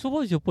 Wait, so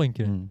what's your point,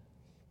 Kieran?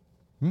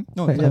 No,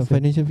 Quite Yeah, hustle.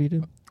 financial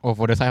freedom. oh,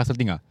 for the side hustle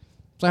thing.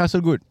 Side hustle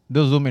good.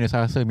 Those don't make the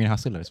side hustle main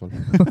hustle. That's all.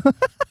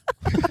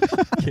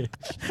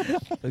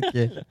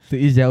 Okay. To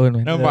each their own,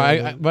 man. No,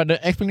 but the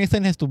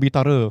explanation has to be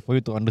thorough for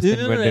you to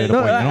understand No, whether the no,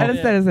 point. I You know?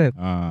 understand.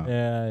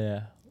 Yeah.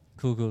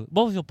 Cool.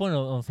 What was your point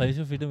on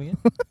financial freedom again?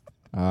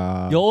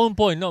 Uh, Your own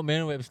point, not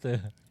Merriam-Webster.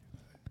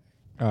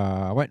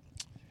 what?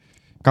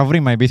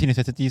 Covering my basic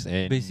necessities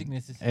and Basic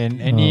necessity. and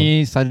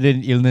any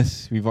sudden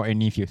illness without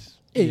any fears.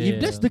 Hey,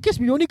 if that's the case,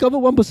 we only cover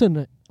 1%,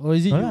 right? Or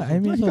is it? Alright, I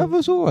mean, You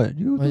cover so what?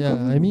 You Oh, yeah,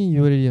 I mean, you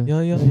already.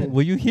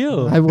 Were you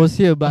here? I was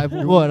here, but I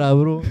forgot, lah,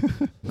 bro.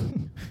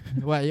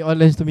 What, you all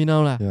lens to me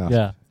now, lah?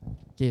 Yeah.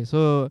 Okay,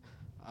 so,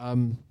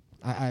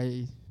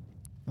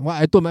 what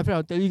I told my friend,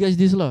 I'll tell you guys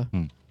this, lah.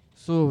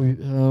 So,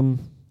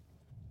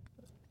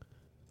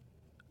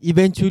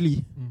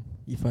 eventually,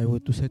 if I were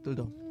to settle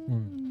down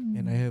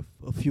and I have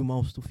a few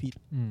mouths to feed,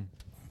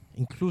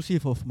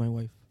 inclusive of my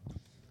wife,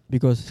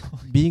 because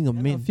being a A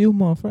man, few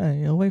more, right?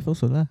 Your wife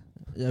also lah.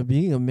 yeah,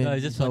 being a man,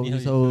 It's just is funny how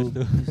is you our- chose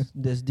to-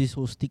 there's this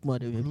whole stigma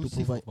that we have to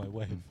Inclusive provide. of my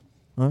wife.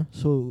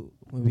 So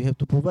when we have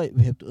to provide,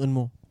 we have to earn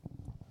more.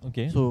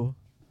 Okay. So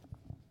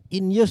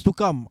in years to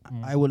come,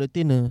 I will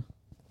attain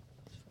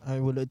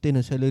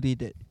a salary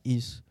that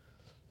is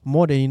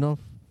more than enough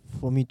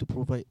for me to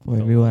provide For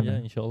everyone.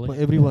 Yeah, inshallah. for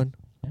everyone.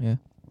 Yeah.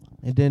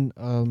 And then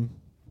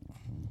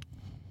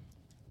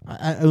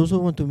I also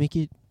want to make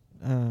it.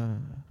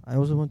 I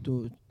also want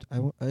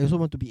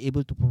to be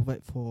able to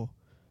provide for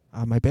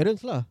my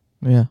parents lah,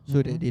 Yeah.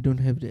 so that they don't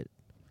have that.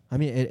 I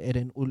mean, at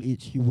an old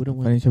age, you wouldn't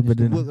want Financial parents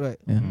to burden. work, right?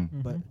 Yeah.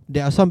 But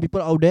there are some people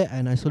out there,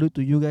 and I salute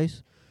to you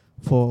guys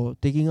for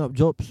taking up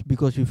jobs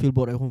because you feel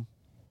bored at home.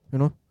 You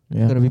know,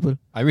 Yeah. kind of people.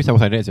 I wish I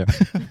was like that, yeah.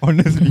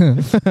 Honestly.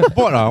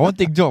 Bored I want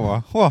to take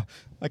job Wah,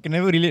 I can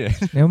never relate.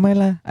 Never mind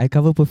lah. I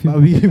cover perfume.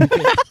 But we can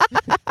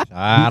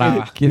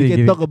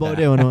Kidding. talk about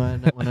that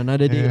on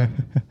another day.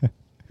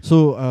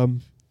 So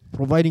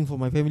providing for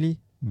my family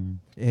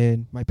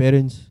and my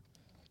parents,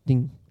 I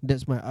think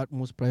that's my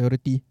utmost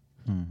priority.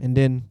 And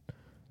then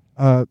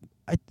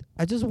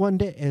I just want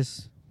that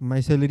as my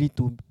salary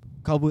to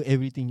cover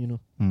everything, you know.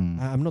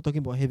 I'm not talking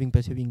about having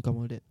passive income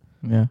or that.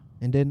 Yeah.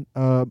 And then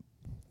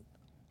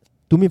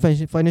to me,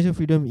 financial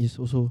freedom is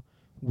also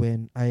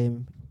when I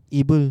am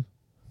able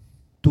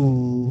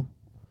to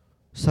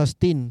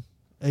sustain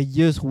a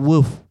year's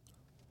worth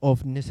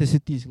of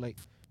necessities, like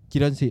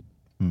Kiran said,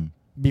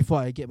 before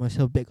I get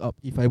myself back up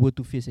if I were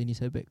to face any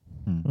setback.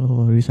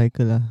 Oh,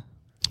 recycle lah.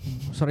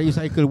 Sorry, you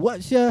cycle.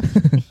 What, sia?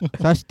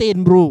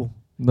 Sustain, bro.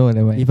 No,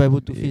 never mind. If I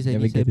were to face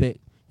Never any get it. setback,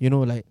 you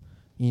know, like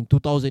in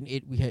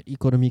 2008 we had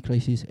economic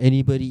crisis.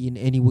 Anybody in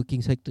any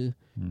working sector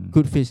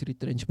could face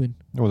retrenchment.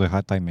 It was a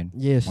hard time, man.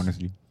 Yes.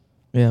 Honestly.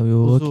 Yeah, we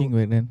were Also- working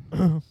back then.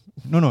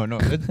 No.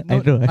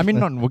 I mean,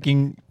 not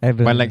working, I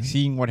don't but know. like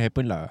seeing what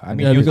happened lah. I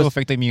mean, Yeah, it also because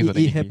affected me. It, also, it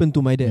technically. happened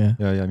to my dad.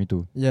 Yeah. Yeah, me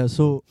too. Yeah,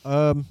 so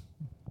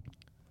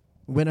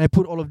when I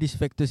put all of these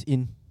factors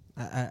in,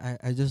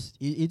 I just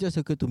it just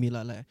occurred to me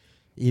like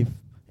if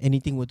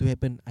anything were to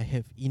happen, I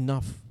have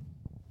enough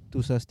to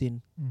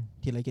sustain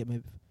till I get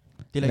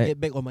Like,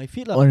 back on my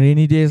feet On lah.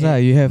 rainy days lah,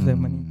 you have that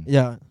money.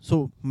 Yeah,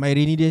 so my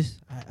rainy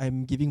days,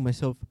 I'm giving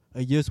myself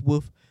a year's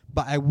worth,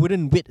 but I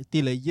wouldn't wait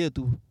till a year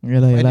to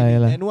Yalah, buy yalah, the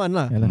yalah. and one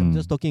lah. Yalah. I'm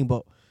just talking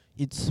about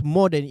it's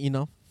more than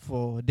enough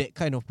for that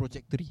kind of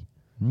trajectory.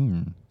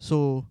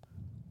 So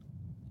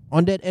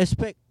on that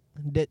aspect,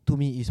 that to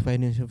me is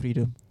financial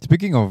freedom.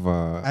 Speaking of,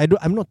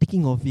 I'm not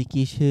taking off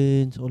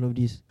vacations, all of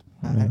this.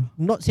 Yeah. I'm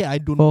not say I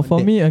don't For want for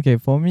that. me, okay,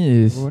 for me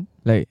is Go on.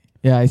 like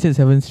I said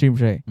 7 streams,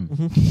 right?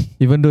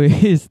 Even though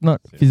it's not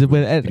feasible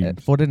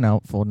streams. for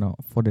now. For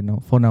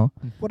now,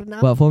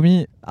 But for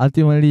me,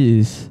 ultimately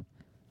is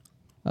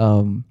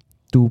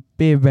to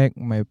pay back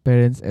my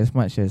parents as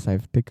much as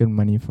I've taken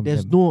money from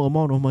there's them. no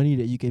amount of money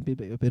that you can pay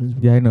back your parents.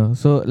 Bro. Yeah, I know.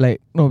 So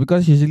like no,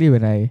 because usually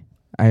when I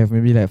have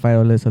maybe like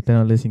 $5 or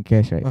 $10 in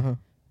cash, right? Uh-huh.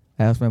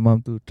 I ask my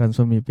mom to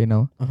transfer me pay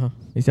now. Uh-huh.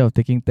 Instead of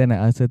taking 10, I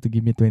ask her to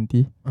give me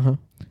 20. Uh-huh.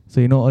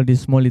 So you know all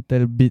these small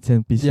little bits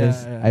and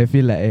pieces. Yeah. I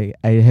feel like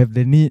I have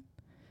the need,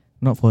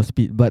 not for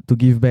speed, but to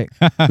give back.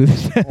 to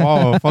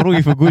wow, Farouk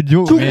with a good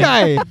joke, man.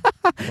 Cukai.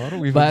 Farouk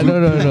with but a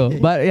good no.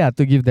 But yeah,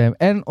 to give them,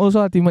 and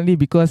also ultimately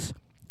because,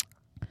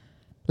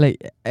 like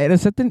at a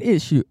certain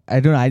age, I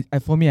don't know. I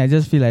for me, I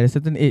just feel like at a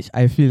certain age,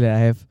 I feel that I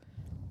have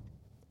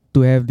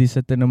to have this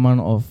certain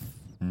amount of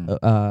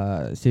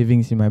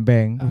savings in my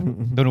bank.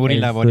 Don't worry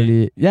And lah about it.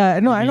 slowly- Yeah,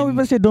 no, I know mean-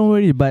 people say don't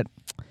worry, but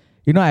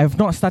you know, I have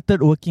not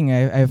started working.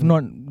 I have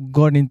not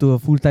gone into a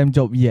full-time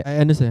job yet. I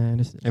understand.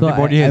 So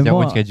Everybody has I'm their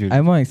more, own schedule.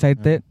 I'm more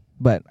excited,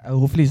 but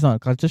hopefully it's not a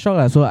culture shock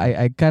lah. So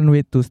I can't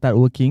wait to start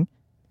working.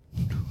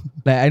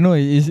 Like I know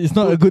it's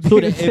not a good so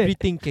thing. that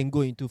everything can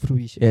go into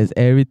fruition. Yes,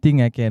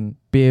 everything I can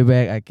pay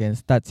back. I can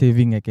start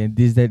saving. I can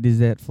this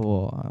that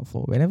for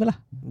whenever lah.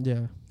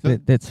 Yeah.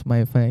 That's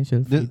my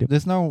financial freedom.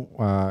 There's now,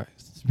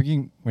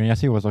 speaking, when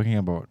Yasir was talking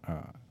about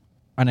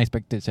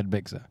unexpected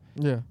setbacks,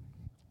 Yeah.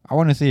 I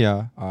want to say,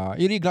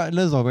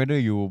 irregardless of whether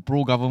you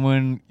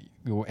pro-government,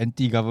 you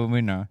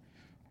anti-government,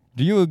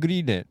 do you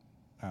agree that,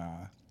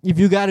 If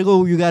you gotta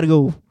go, you gotta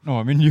go. no,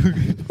 I mean, you,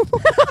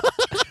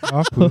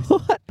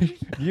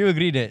 do you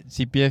agree that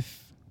CPF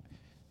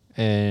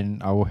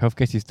and our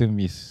healthcare system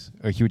is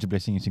a huge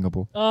blessing in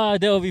Singapore?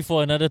 That will be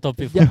for another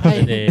topic for Yeah,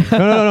 another day.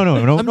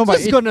 No, I'm but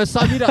just gonna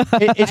sum it up.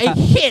 I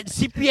hate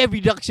CPF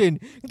reduction.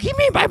 Give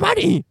me my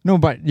money. no,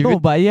 but if No,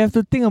 it, but you have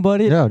to think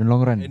about it. yeah, in the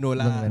long run. No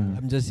lah.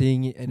 I'm just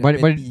saying it. But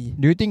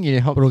do you think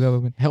it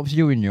helps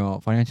you in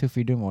your financial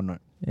freedom or not?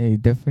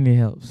 It definitely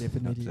helps.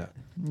 Definitely. Helps,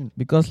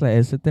 Because like at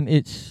a certain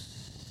age,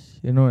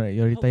 you know, like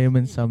your How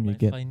retirement is it sum you my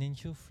get.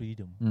 financial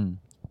freedom.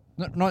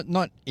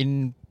 Not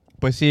in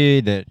per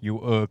se that you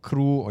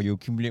accrue or you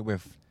accumulate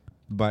wealth,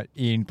 but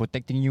in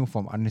protecting you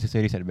from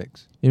unnecessary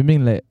setbacks. You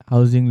mean like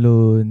housing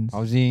loans,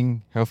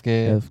 Housing,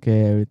 healthcare,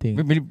 healthcare, everything.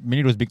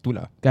 many those big two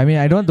lah. I mean,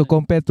 I don't want to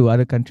compare to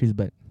other countries,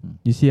 but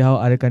you see how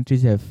other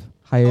countries have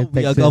higher How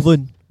we are taxes,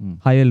 governed.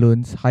 higher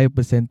loans, higher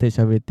percentage,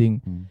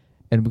 everything,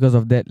 and because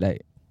of that,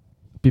 like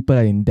people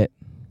are in debt.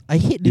 I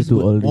hate Due this to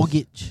word, all this.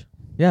 mortgage.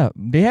 Yeah,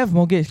 they have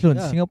mortgage loans.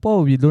 Yeah.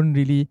 Singapore, we don't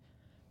really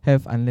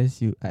have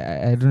unless you.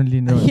 I don't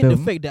really know. I hate the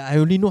term. fact that I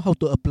only know how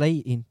to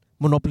apply it in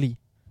Monopoly.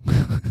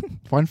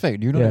 Fun fact,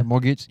 do you know Yeah. that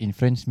mortgage in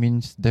French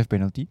means death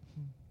penalty?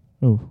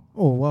 Oh,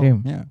 Oh wow.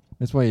 damn. Yeah,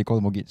 that's why you call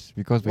mortgage,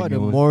 because when What a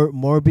you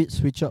morbid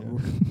switch up.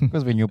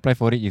 because when you apply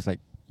for it, it's like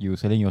you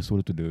selling your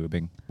soul to the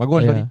bank. But go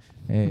on, sorry.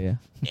 Yeah.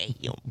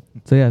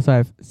 So yeah,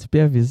 so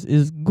CPF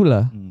is good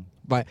lah.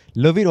 But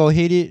love it or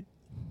hate it,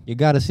 you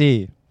gotta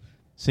say,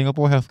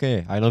 Singapore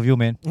healthcare, I love you,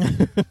 man.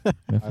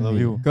 I love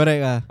you.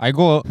 Correct ah.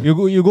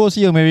 You go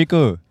see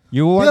America.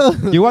 You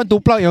want to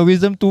plug your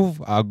wisdom tooth?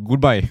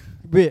 Goodbye.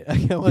 Wait,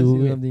 I want to You say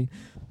wait. something.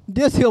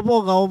 Dear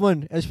Singapore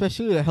government,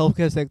 especially the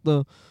healthcare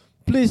sector,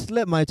 please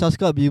let my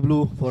Chaska be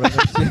blue for the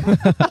next year.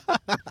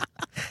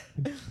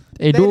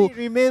 Hey, Let it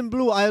remain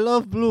blue. I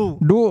love blue.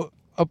 do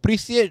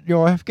appreciate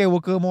your healthcare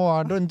worker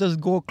more. Don't just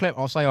go clap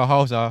outside your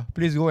house.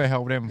 Please go and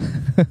help them.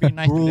 Be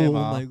nice Bro, to them.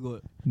 oh my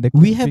god. We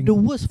We have the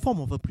worst form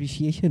of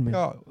appreciation, man.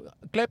 Yeah,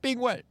 clapping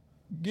what?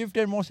 Give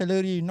them more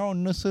salary. Now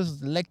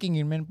nurses lacking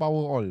in manpower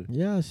all.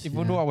 Yes.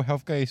 Even though our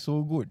healthcare is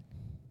so good,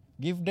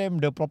 give them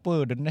the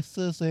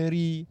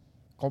necessary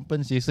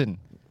compensation.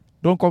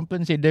 Don't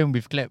compensate them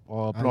with clap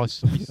or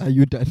applause. Are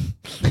you done?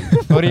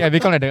 Sorry, I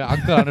become like the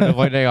uncle under the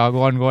void.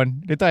 Go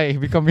on. Later I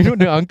become,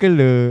 the uncle,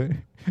 the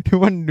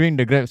one doing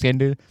the Grab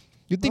scandal.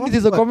 You think this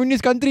is a What?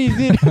 communist country, is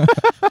it?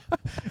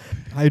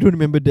 I don't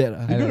remember that.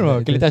 I don't know.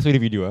 Okay, let's show the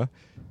video.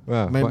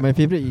 Wow, My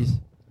favorite is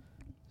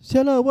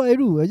Sialah, what I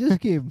do? I just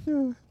came.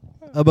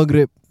 Abang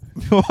Grab.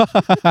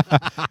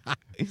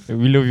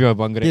 we love you,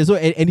 Abang Grab. Yeah, so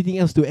anything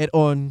else to add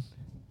on?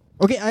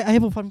 Okay, I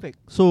have a fun fact.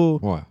 So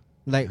Wow.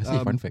 like Let's say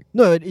fun fact.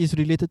 no, it is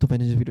related to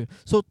financial freedom.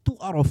 So 2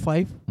 out of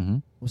 5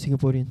 of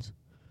Singaporeans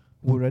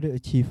would rather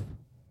achieve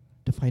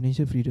the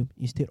financial freedom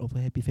instead of a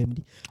happy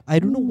family. I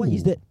don't know why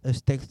is that a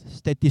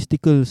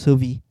statistical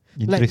survey.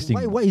 Interesting.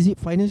 Like why is it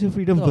financial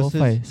freedom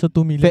versus So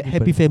 2 million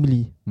happy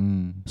family?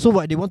 So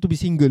what, they want to be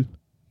single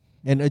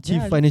and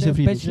achieve financial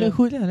freedom?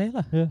 Bachelorhood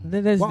lah. Yeah.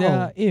 That's Wow.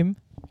 their aim.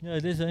 Yeah,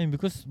 that's the aim,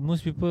 because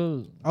most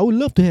people, I would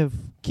love to have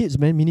kids,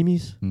 man,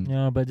 minimis.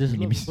 yeah, but there's a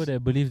lot of Minimis. people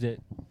that believe that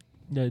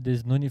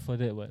there's no need for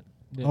that. But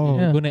Oh.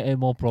 you're Yeah. gonna add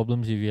more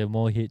problems if you have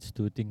more heads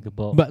to think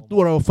about. But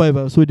 2 out of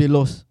 5, so they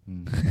lost.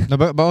 No,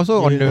 but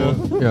also on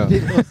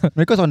the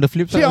because on the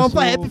flip side, 3 out of also,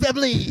 5 happy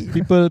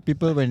family.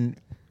 people when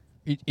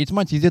it's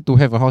much easier to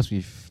have a house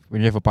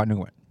when you have a partner.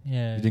 What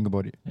yeah, you think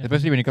about it, Yeah.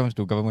 especially when it comes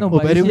to government. No, Oh,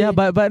 but by the you see,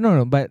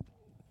 way- but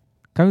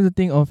coming to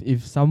think of,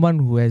 if someone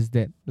who has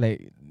that,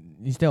 like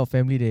instead of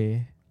family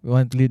they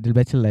want to lead the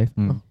bachelor life.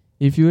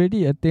 If you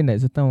already attain that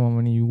certain amount of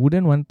money, you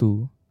wouldn't want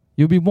to.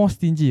 You'll be more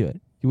stingy,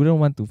 right? You wouldn't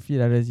want to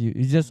feed others.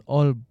 It's just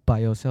all by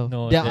yourself.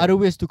 no, There are that- other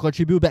ways to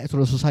contribute back to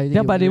the society.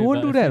 Yeah, but they Yeah,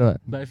 won't but do I that, feel- right?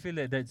 But I feel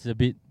like that's a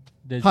bit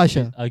Harsh,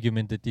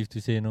 argumentative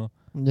to say, no.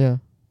 Yeah.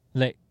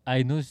 Like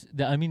I know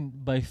that, I mean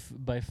by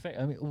fact,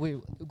 I mean wait,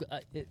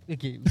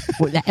 okay.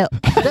 Wait,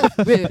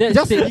 That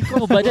just state- because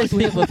no, but you that's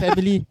want to have a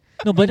family.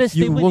 No, but that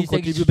You statement won't is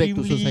contribute back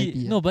to extremely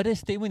society, no, but that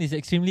statement is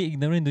extremely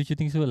ignorant. Don't you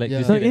think so? Like Yeah.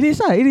 you So say it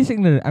that- is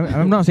ignorant.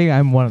 I'm not saying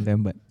I'm one of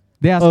them, but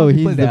there are some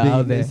people that are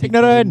out there.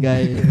 ignorant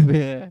guy.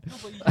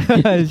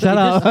 Shut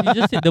up. You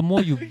just said the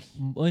more you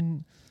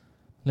earn,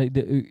 like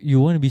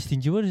you want to be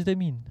stingy. What does that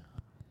mean?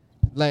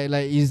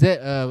 like is that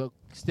a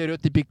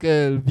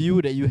stereotypical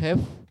view that you have?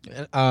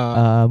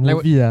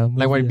 Movie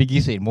Like what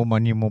Biggie said, more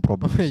money, more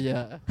problems.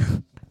 Yeah.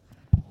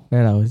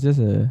 Well, it's just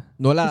a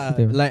No lah.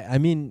 System. Like I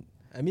mean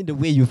the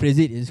way you phrase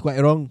it is quite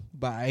wrong.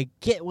 But I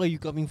get where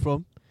you're coming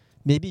from.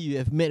 Maybe you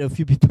have met a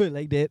few people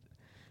like that.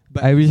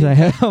 But I wish I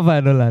had,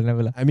 but no lah,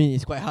 never lah. I mean,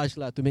 it's quite harsh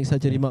lah to make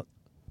such a remark.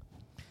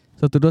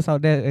 So to those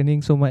out there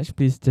earning so much,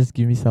 please just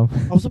give me some.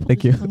 I was supposed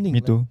Thank to you. say something. Me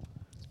like- too.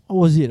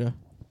 What was it?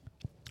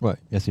 What?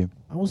 Yes, you.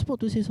 I was about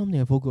to say something.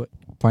 I forgot.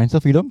 Financial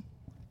freedom,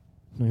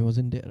 No, it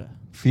wasn't that.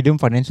 freedom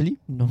financially,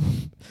 No.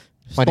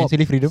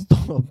 financially freedom,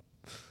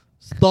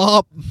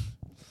 Stop.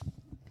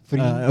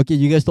 free. Okay,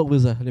 you guys talk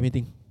first. Let me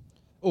think.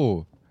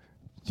 Oh,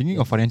 thinking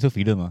of financial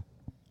freedom,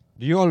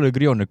 do you all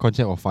agree on the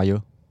concept of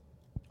FIRE?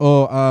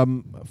 Oh,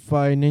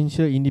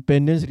 financial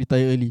independence,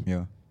 retire early.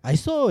 Yeah. I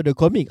saw the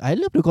comic. I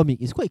love the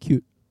comic. It's quite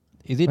cute.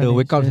 Is it the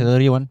wake up Financial-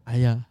 salary one?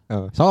 Yeah.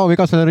 So wake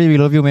up salary, we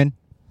love you, man.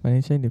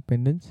 Financial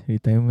independence,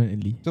 retirement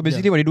early. So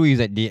basically, what they do is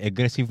that they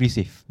aggressively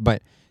save, but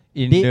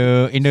in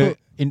They-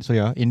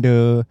 in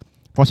the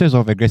process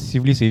of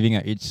aggressively saving,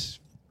 it's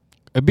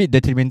a bit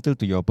detrimental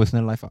to your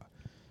personal life.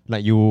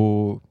 Like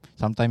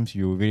sometimes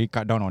you really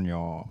cut down on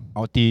your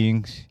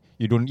outings.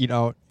 You don't eat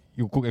out.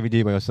 You cook every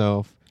day by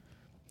yourself.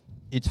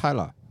 It's hard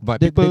lah. But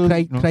The people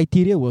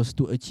criteria was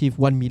to achieve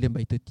 1 million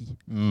by 30.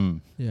 Mm.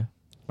 Yeah.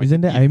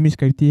 Isn't that I miss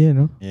criteria,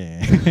 no?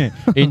 Yeah.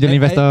 Angel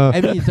investor.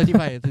 I mean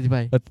 35.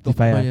 35.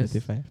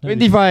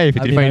 25.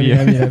 55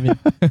 years. I mean.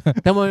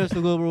 10 more years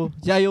to go, bro.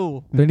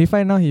 Jayo.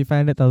 25 now, he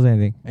 500,000, I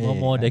think. One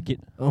more decade.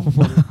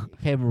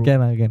 Can, bro.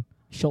 Can.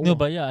 Show. No,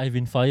 but yeah, I've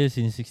been fired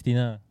since 16.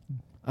 Nice.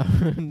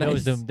 That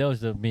was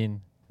the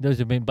main.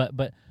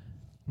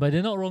 But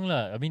they're not wrong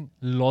lah. I mean,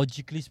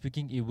 logically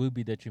speaking, it will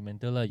be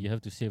detrimental lah. You have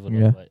to save a lot,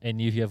 Yeah. right?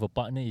 And if you have a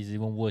partner, it's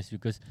even worse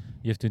because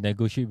you have to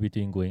negotiate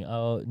between going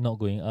out, not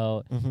going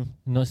out,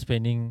 not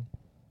spending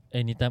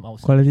any time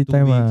outside. Quality 2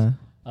 time, weeks,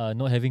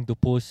 not having to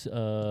post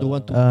Don't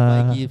want to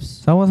buy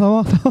gifts. Sama.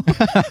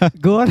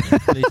 Go on.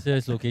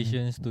 places,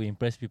 locations to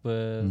impress people.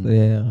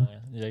 Yeah.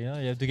 You know,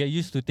 you have to get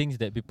used to things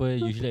that people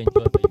usually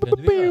enjoy. But you can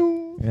do it lah.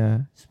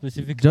 Yeah.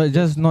 Specifically,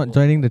 Just not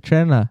joining the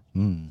trend lah.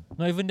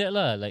 Not even that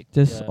lah. Like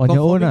Just on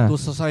your own Conforming lah. to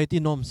society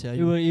norms, yeah.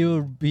 it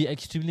will be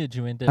extremely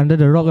detrimental. Under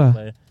the rock lah.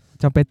 But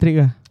Macam Patrick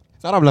lah.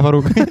 Sarap lah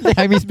Farouk.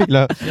 I miss speak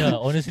lah. yeah,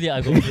 honestly,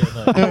 I got beer or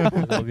not.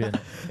 I got beer or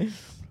not.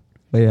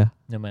 But yeah.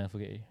 Never mind, I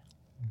forget it.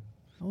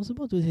 I was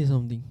about to say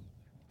something.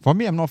 For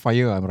me, I'm not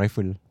fire. I'm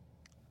rifle.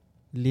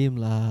 Lame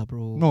lah,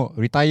 bro. No,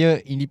 retire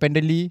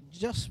independently,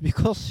 Just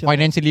because you're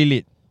financially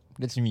late.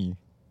 That's me.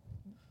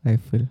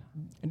 Rifle.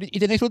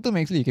 It's an actual term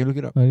actually. You can look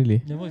it up. Oh really?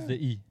 Then what's the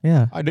E?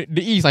 Yeah. The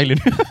E is silent.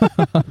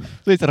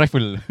 So it's a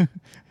rifle.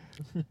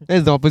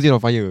 That's the opposite of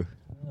fire.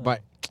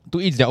 But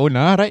to each their own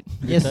lah, right?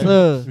 Yes,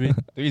 sir. To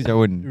each their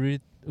own.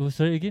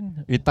 Sorry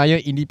again. Retire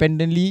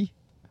independently,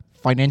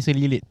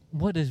 financially late.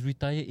 What does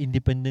retire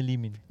independently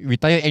mean?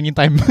 Retire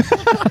anytime.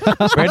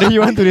 Whether you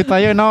want to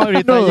retire now,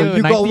 retire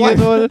you 90 got years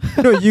old.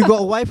 No, you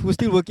got a wife who's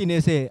still working. They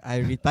say, I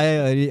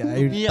retire already. I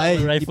Me, retire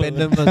I'm a rifle.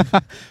 independent.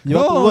 first. You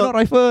want to No, work? not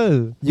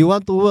rifle. You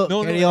want to work?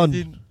 Carry on. As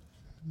in,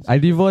 I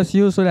divorce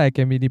you so that I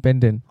can be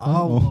independent.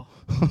 Oh.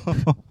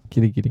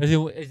 Kidding.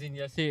 as in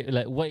you say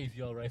like, what if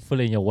you're a rifle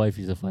and your wife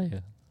is a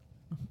fire?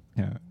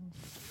 Yeah.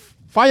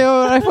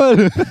 Fire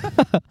rifle.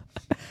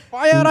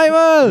 Fire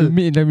rifle.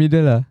 Meet in the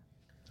middle lah.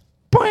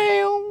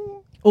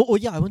 Oh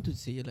yeah, I want to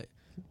say like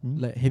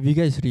have you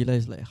guys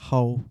realized like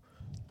how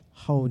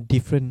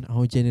different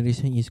our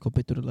generation is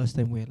compared to the last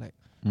time where like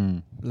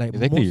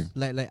Exactly. most,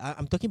 like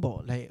I'm talking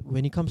about like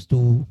when it comes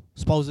to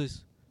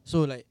spouses.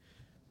 So like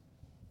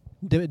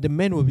the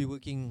men will be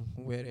working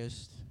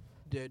whereas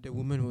the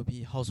women will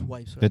be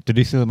housewives, The right?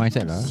 traditional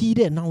mindset lah. See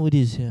that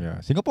nowadays, yeah. Yeah.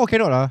 Singapore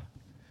cannot lah.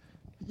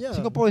 Yeah,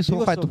 Singapore is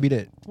so because hard to of- be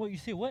that. What you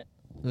say? What?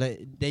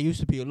 Like there used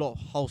to be a lot of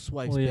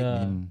housewives Oh, back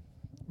yeah. then.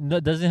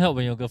 That doesn't help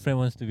when your girlfriend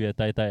wants to be a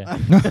tai tai.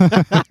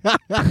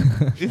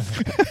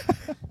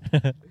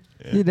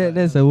 See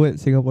that's a word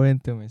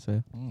Singaporean term as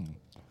well.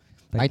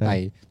 Tai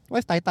tai.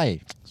 What's tai tai?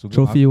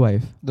 Trophy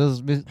wife.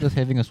 Just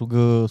having a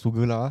sugar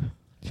lah.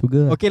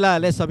 Sugar. Okay lah,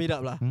 let's sum it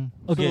up lah.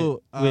 Okay,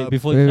 So, wait,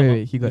 before wait, you sum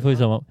wait, up, he got- before you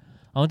sum up,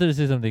 I wanted to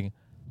say something.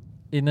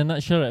 In a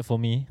nutshell, right, for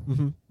me,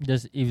 Mhm.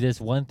 if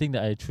there's one thing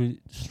that I truly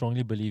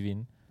strongly believe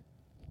in,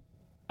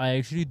 I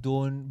actually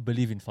don't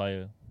believe in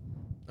fire,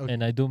 Okay.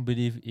 and I don't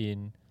believe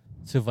in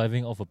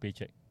surviving off a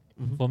paycheck.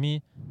 Mhm. For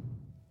me,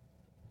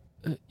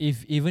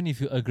 even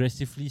if you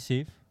aggressively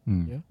save,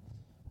 Yeah.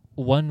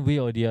 one way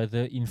or the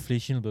other,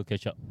 inflation will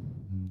catch up,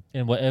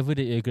 and whatever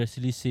that you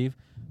aggressively save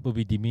will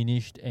be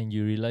diminished, and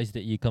you realize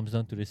that it comes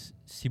down to this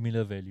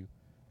similar value.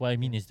 What I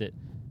mean is that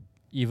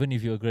even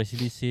if you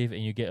aggressively save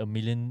and you get $1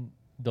 million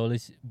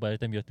by the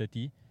time you're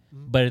 30,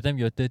 by the time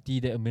you're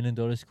 30, that $1 million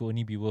could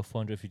only be worth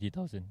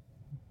 450,000.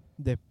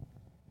 Damn.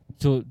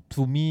 So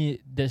to me,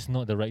 that's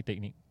not the right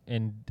technique,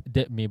 and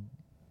that may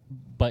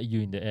bite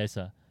you in the ass.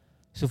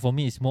 So for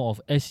me, it's more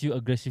of as you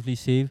aggressively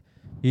save,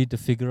 you need to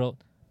figure out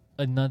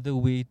another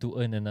way to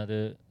earn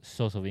another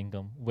source of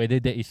income, whether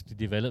that is to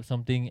develop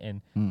something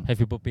and have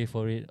people pay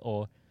for it,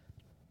 or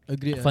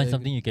Agreed. find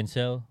something you can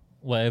sell,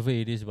 whatever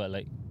it is, but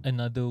like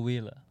another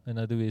way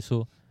another way.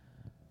 So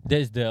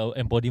that's the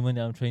embodiment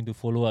that I'm trying to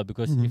follow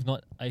because if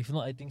not I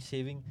think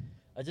saving,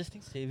 I just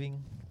think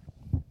saving,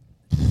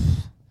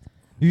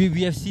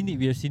 we have seen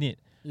it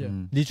Yeah.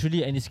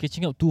 literally, and it's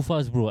catching up too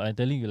fast, bro. I'm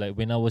telling you, like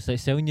when I was like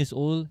 7 years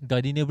old,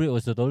 Gardenia bread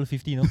was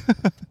 $1.50, no?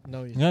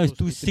 Now Now it's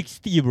close to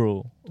 $2.60,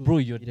 bro. Bro,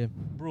 you're 250 them.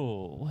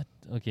 bro. What?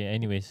 Okay.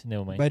 Anyways,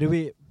 never mind. By the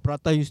way,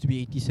 prata used to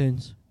be 80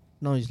 cents.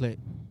 Now it's like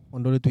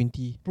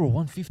 $1.20. Bro,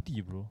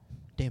 150, bro.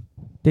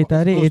 Teh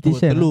tarik Close to 80 a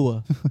cent. telur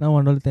ah. Now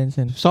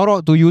 $1.10. Shout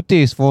out to you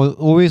Taste for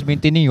always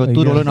maintaining your Oh,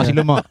 $2 yeah. nasi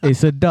lemak. Eh,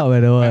 sedap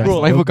that one. Bro,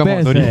 Saliva come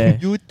out, sorry.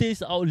 You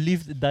taste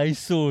outlived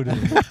Daiso. Dude.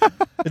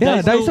 Yeah,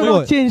 Daiso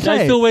now change,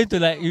 right? Daiso went to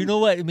like, you know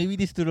what? Maybe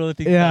this $2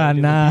 thing. Yeah,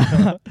 nah.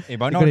 Eh,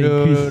 but They now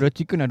gotta increase. the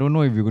chicken, I don't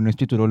know if you're gonna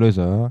still $2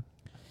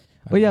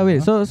 Oh yeah,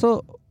 wait. So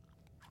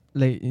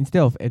like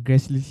instead of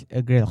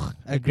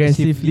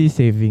aggressively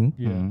saving,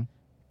 Yeah.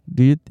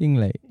 do you think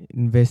like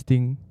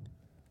investing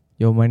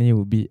your money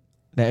would be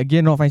like,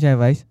 again, not financial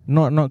advice,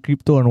 not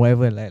crypto and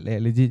whatever, like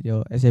legit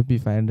your S&P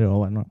 500 or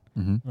whatnot?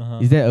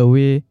 Is there a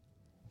way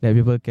that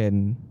people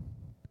can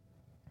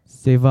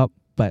save up,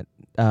 but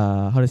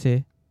how to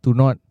say, to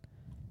not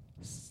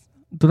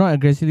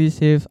aggressively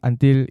save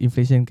until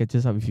inflation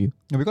catches up with you?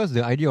 No, because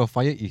the idea of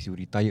fire is you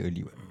retire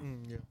early. What?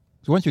 Yeah.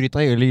 So once you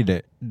retire early,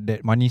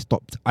 that money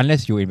stops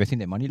unless you invest in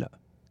that money lah.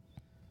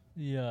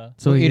 Yeah.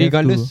 So you have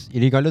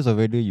regardless of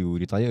whether you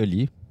retire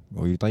early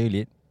or you retire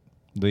late,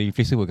 the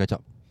inflation will catch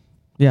up.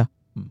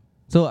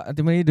 So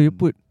ultimately, do you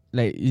put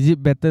like, is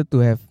it better to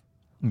have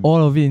all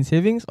of it in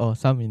savings or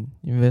some in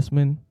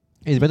investment?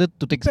 It's better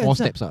to take small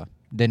Depends, steps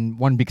than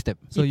one big step.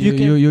 So If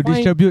you you can find-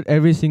 distribute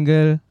every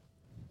single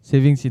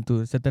savings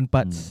into certain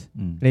parts.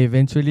 Like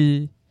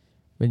eventually,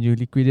 when you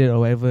liquidate or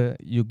whatever,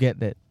 you get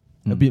that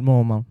a bit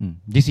more amount.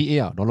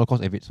 DCA dollar cost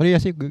average. Sorry, I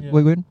say go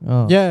ahead.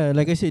 Oh. Yeah,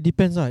 like I said, it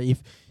depends.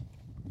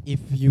 If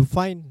you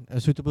find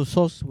a suitable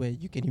source where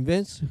you can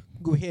invest,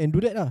 go ahead and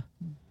do that.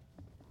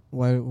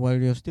 While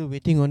you're still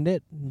waiting on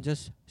that,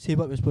 just save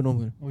up as per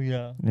normal. Oh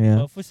yeah. Yeah.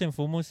 But first and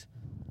foremost,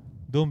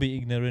 don't be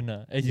ignorant.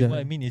 As in, Yeah. what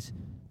I mean is,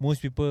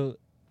 most people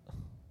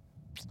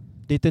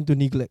They tend to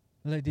neglect.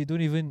 like they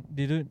don't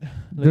Don't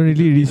like,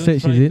 really they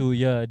research, try is it? to,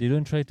 they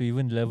don't try to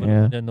even level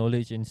Yeah. their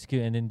knowledge and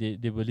skill, and then they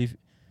believe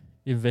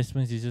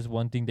investments is just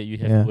one thing that you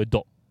have Yeah. to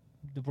adopt.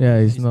 The Yeah,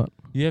 problem it's is not.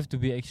 you have to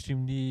be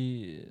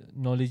extremely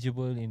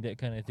knowledgeable in that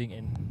kind of thing,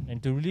 and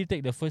to really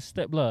take the first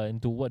step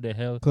into what the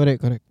hell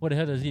Correct. what the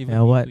hell does it even Yeah,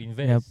 mean what? to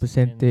invest? Yeah,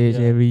 percentage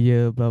And, every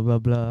year, blah blah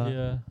blah.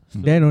 Yeah.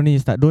 So Then only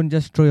start. Don't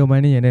just throw your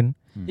money and then.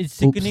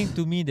 it's Oops. sickening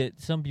to me that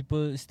some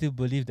people still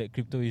believe that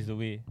crypto is the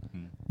way.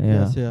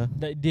 Yeah. Yes, yeah.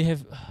 Like they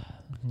have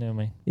never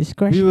mind. It's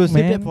crashing, We will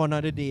save man. that for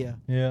another day.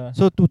 Yeah.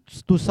 So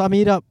to sum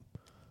it up,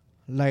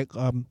 like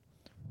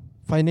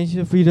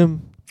financial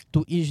freedom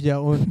to each their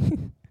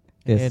own,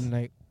 Yes. and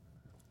like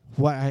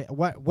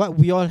what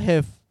we all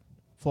have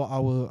for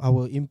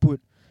our input,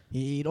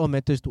 it all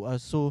matters to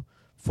us. So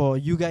for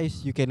you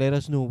guys, you can let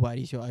us know what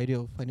is your idea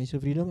of financial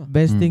freedom.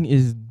 Best thing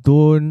is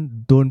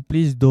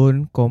please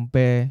don't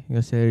compare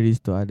your salaries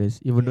to others.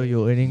 Even though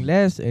you're earning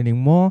less, earning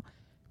more,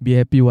 be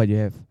happy what you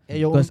have. At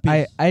your own Because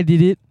pace. I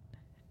did it,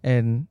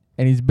 and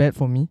it's bad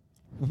for me.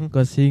 Mhm.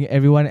 Because seeing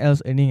everyone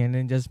else earning and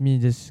then just me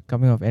just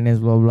coming off NS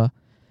blah blah,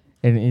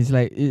 and it's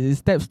like it's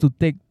steps to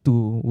take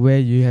to where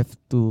you have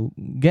to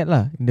get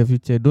lah in the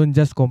future. Don't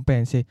just compare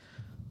and say,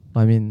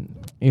 I mean,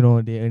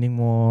 they're earning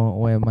more.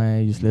 Why am I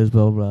useless?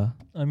 Blah blah.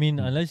 I mean,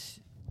 unless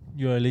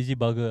you're a lazy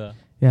bugger.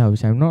 Yeah,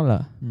 which I'm not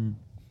lah.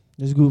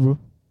 That's good, bro.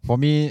 For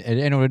me, at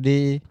the end of the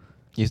day,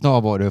 it's not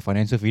about the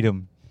financial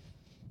freedom.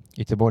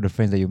 It's about the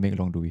friends that you make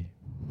along the way.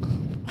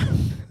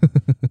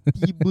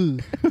 Tiba.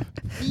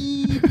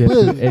 They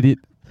have to edit.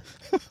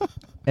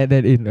 Add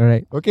that in,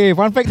 alright. Okay,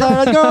 fun fact time,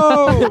 let's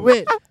go!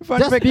 Wait, Fun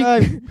just fact be-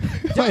 time!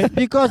 just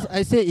because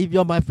I say if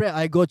you're my friend,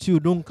 I got you.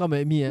 Don't come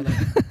at me and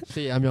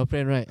say I'm your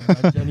friend, right?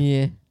 Macam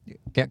ni,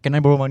 Can I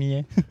borrow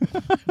money?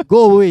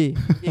 Go away.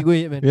 Okay, go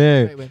ahead, man.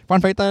 Yeah. Right, man.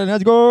 Fun fact time,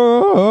 let's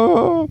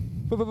go!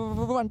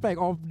 Fun fact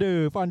of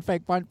the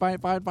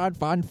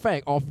fun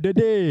fact of the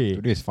day.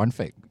 Today's fun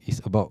fact is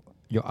about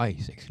your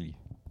eyes actually.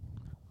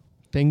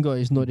 Thank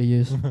God it's not the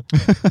years.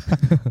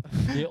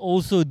 They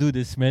also do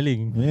the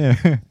smelling. Yeah.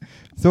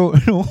 So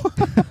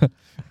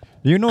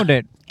you know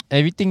that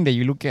everything that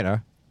you look at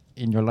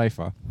in your life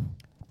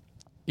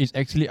is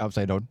actually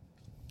upside down.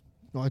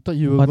 No, I thought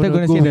you were I thought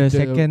gonna say go the with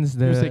seconds,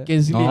 the the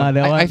seconds. No, that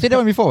I one. said that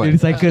one before. You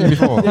recycle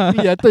before.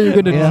 Exactly, I thought you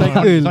were gonna Yeah.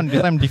 recycle.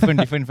 This time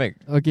different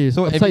fact. Okay,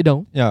 So so upside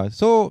down. Yeah.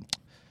 So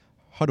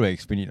how do I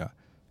explain it?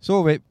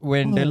 So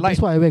when the light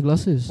That's why I wear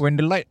glasses. when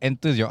the light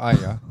enters your eye,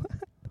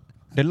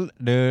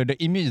 the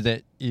image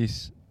that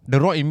is the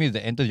raw image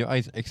that enters your eye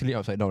is actually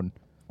upside down.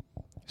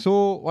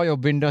 So what your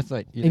brain does,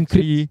 like, it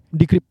actually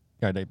Decrypt.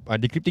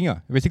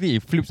 decrypting. Basically,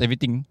 it flips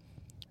everything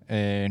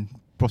and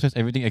process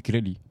everything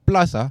accurately.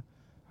 Plus,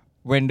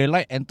 when the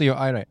light enter your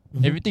eye, right,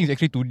 everything is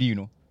actually 2D,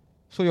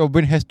 So your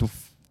brain has to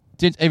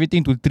change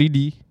everything to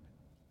 3D,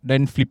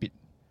 then flip it,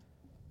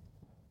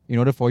 in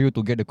order for you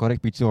to get the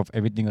correct picture of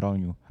everything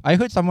around you. I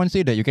heard someone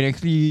say that you can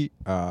actually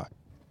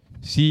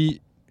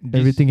see this.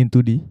 Everything in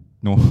 2D.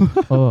 No,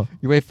 Oh.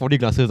 you wear 4D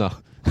glasses.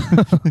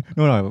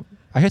 No.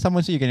 I heard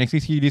someone say you can actually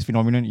see this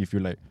phenomenon if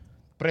you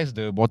press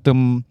your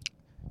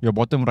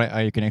bottom right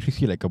eye. You can actually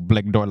see like a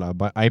black dot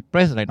But I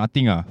press like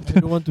nothing I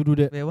don't want to do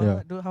that. Wait,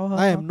 Yeah. how?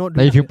 I am not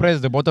Like if you doing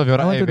press the bottom of your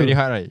I right want eye to very do.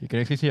 hard, right, you can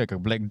actually see like a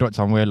black dot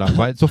somewhere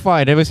But so far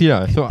I never see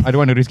So I don't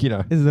want to risk it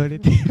This is the only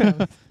thing.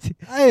 that.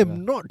 I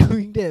am not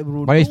doing that,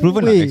 bro. But it's No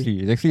proven way. actually.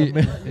 It's actually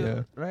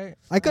yeah. Right.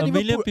 I can't A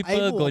even million put, I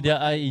people know got their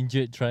eye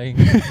injured trying.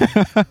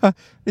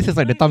 This is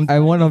like the thumb.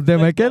 I'm one of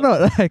them. I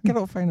cannot. I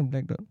cannot find a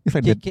black dot. It's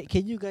like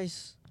Can you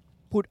guys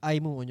put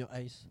IMO on your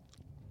eyes,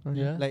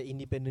 Yeah. like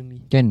independently?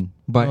 can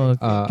but Oh,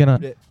 okay.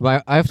 Cannot. Do that.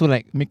 but I have to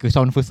like make a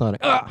sound first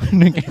like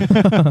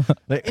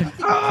Like anything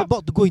that's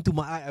about to go into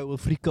my eye, I will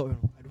freak out.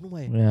 I don't know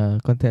why. Yeah,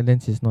 contact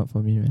lens is not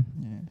for me, man.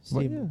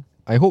 But Same. yeah,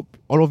 I hope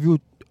all of you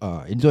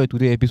enjoy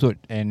today's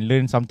episode and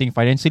learn something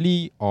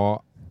financially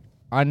or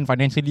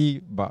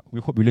unfinancially, but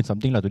we hope you learn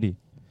something today.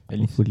 At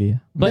least. Hopefully.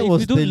 But That if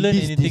was you don't the learn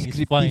least anything,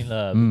 it's fine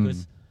descriptive.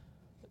 because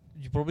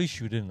you probably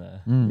shouldn't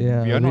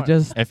Yeah, we are we not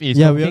just FAs.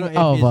 Yeah, we are Think not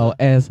out of FAs, our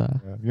ass.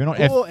 We are not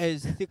F. Go and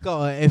stick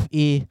out a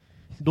FA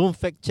don't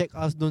fact check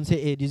us. Don't say,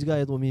 hey, this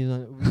guy told me.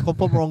 We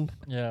confirm wrong.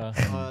 Yeah.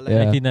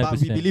 Yeah. 99%. But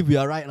we believe we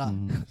are right lah.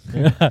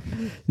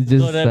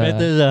 Just No, that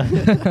matters.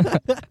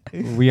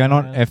 We are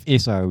not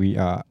FAs, we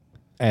are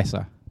S.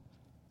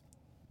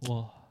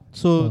 Wow.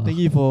 So thank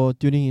you for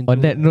tuning in.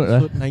 On that note,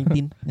 episode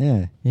 19.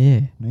 Yeah,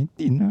 Yeah.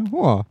 19.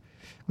 Wow.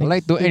 I'd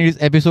like to end this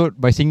episode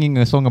by singing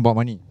a song about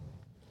money.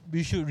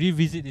 We should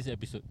revisit this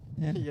episode.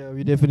 Yeah,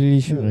 we definitely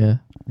should.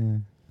 Yeah.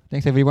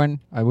 Thanks everyone.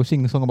 I will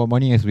sing a song about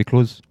money as we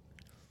close.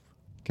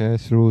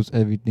 Cash rules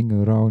everything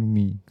around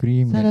me.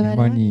 Cream and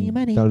money.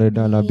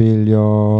 Dollar billion.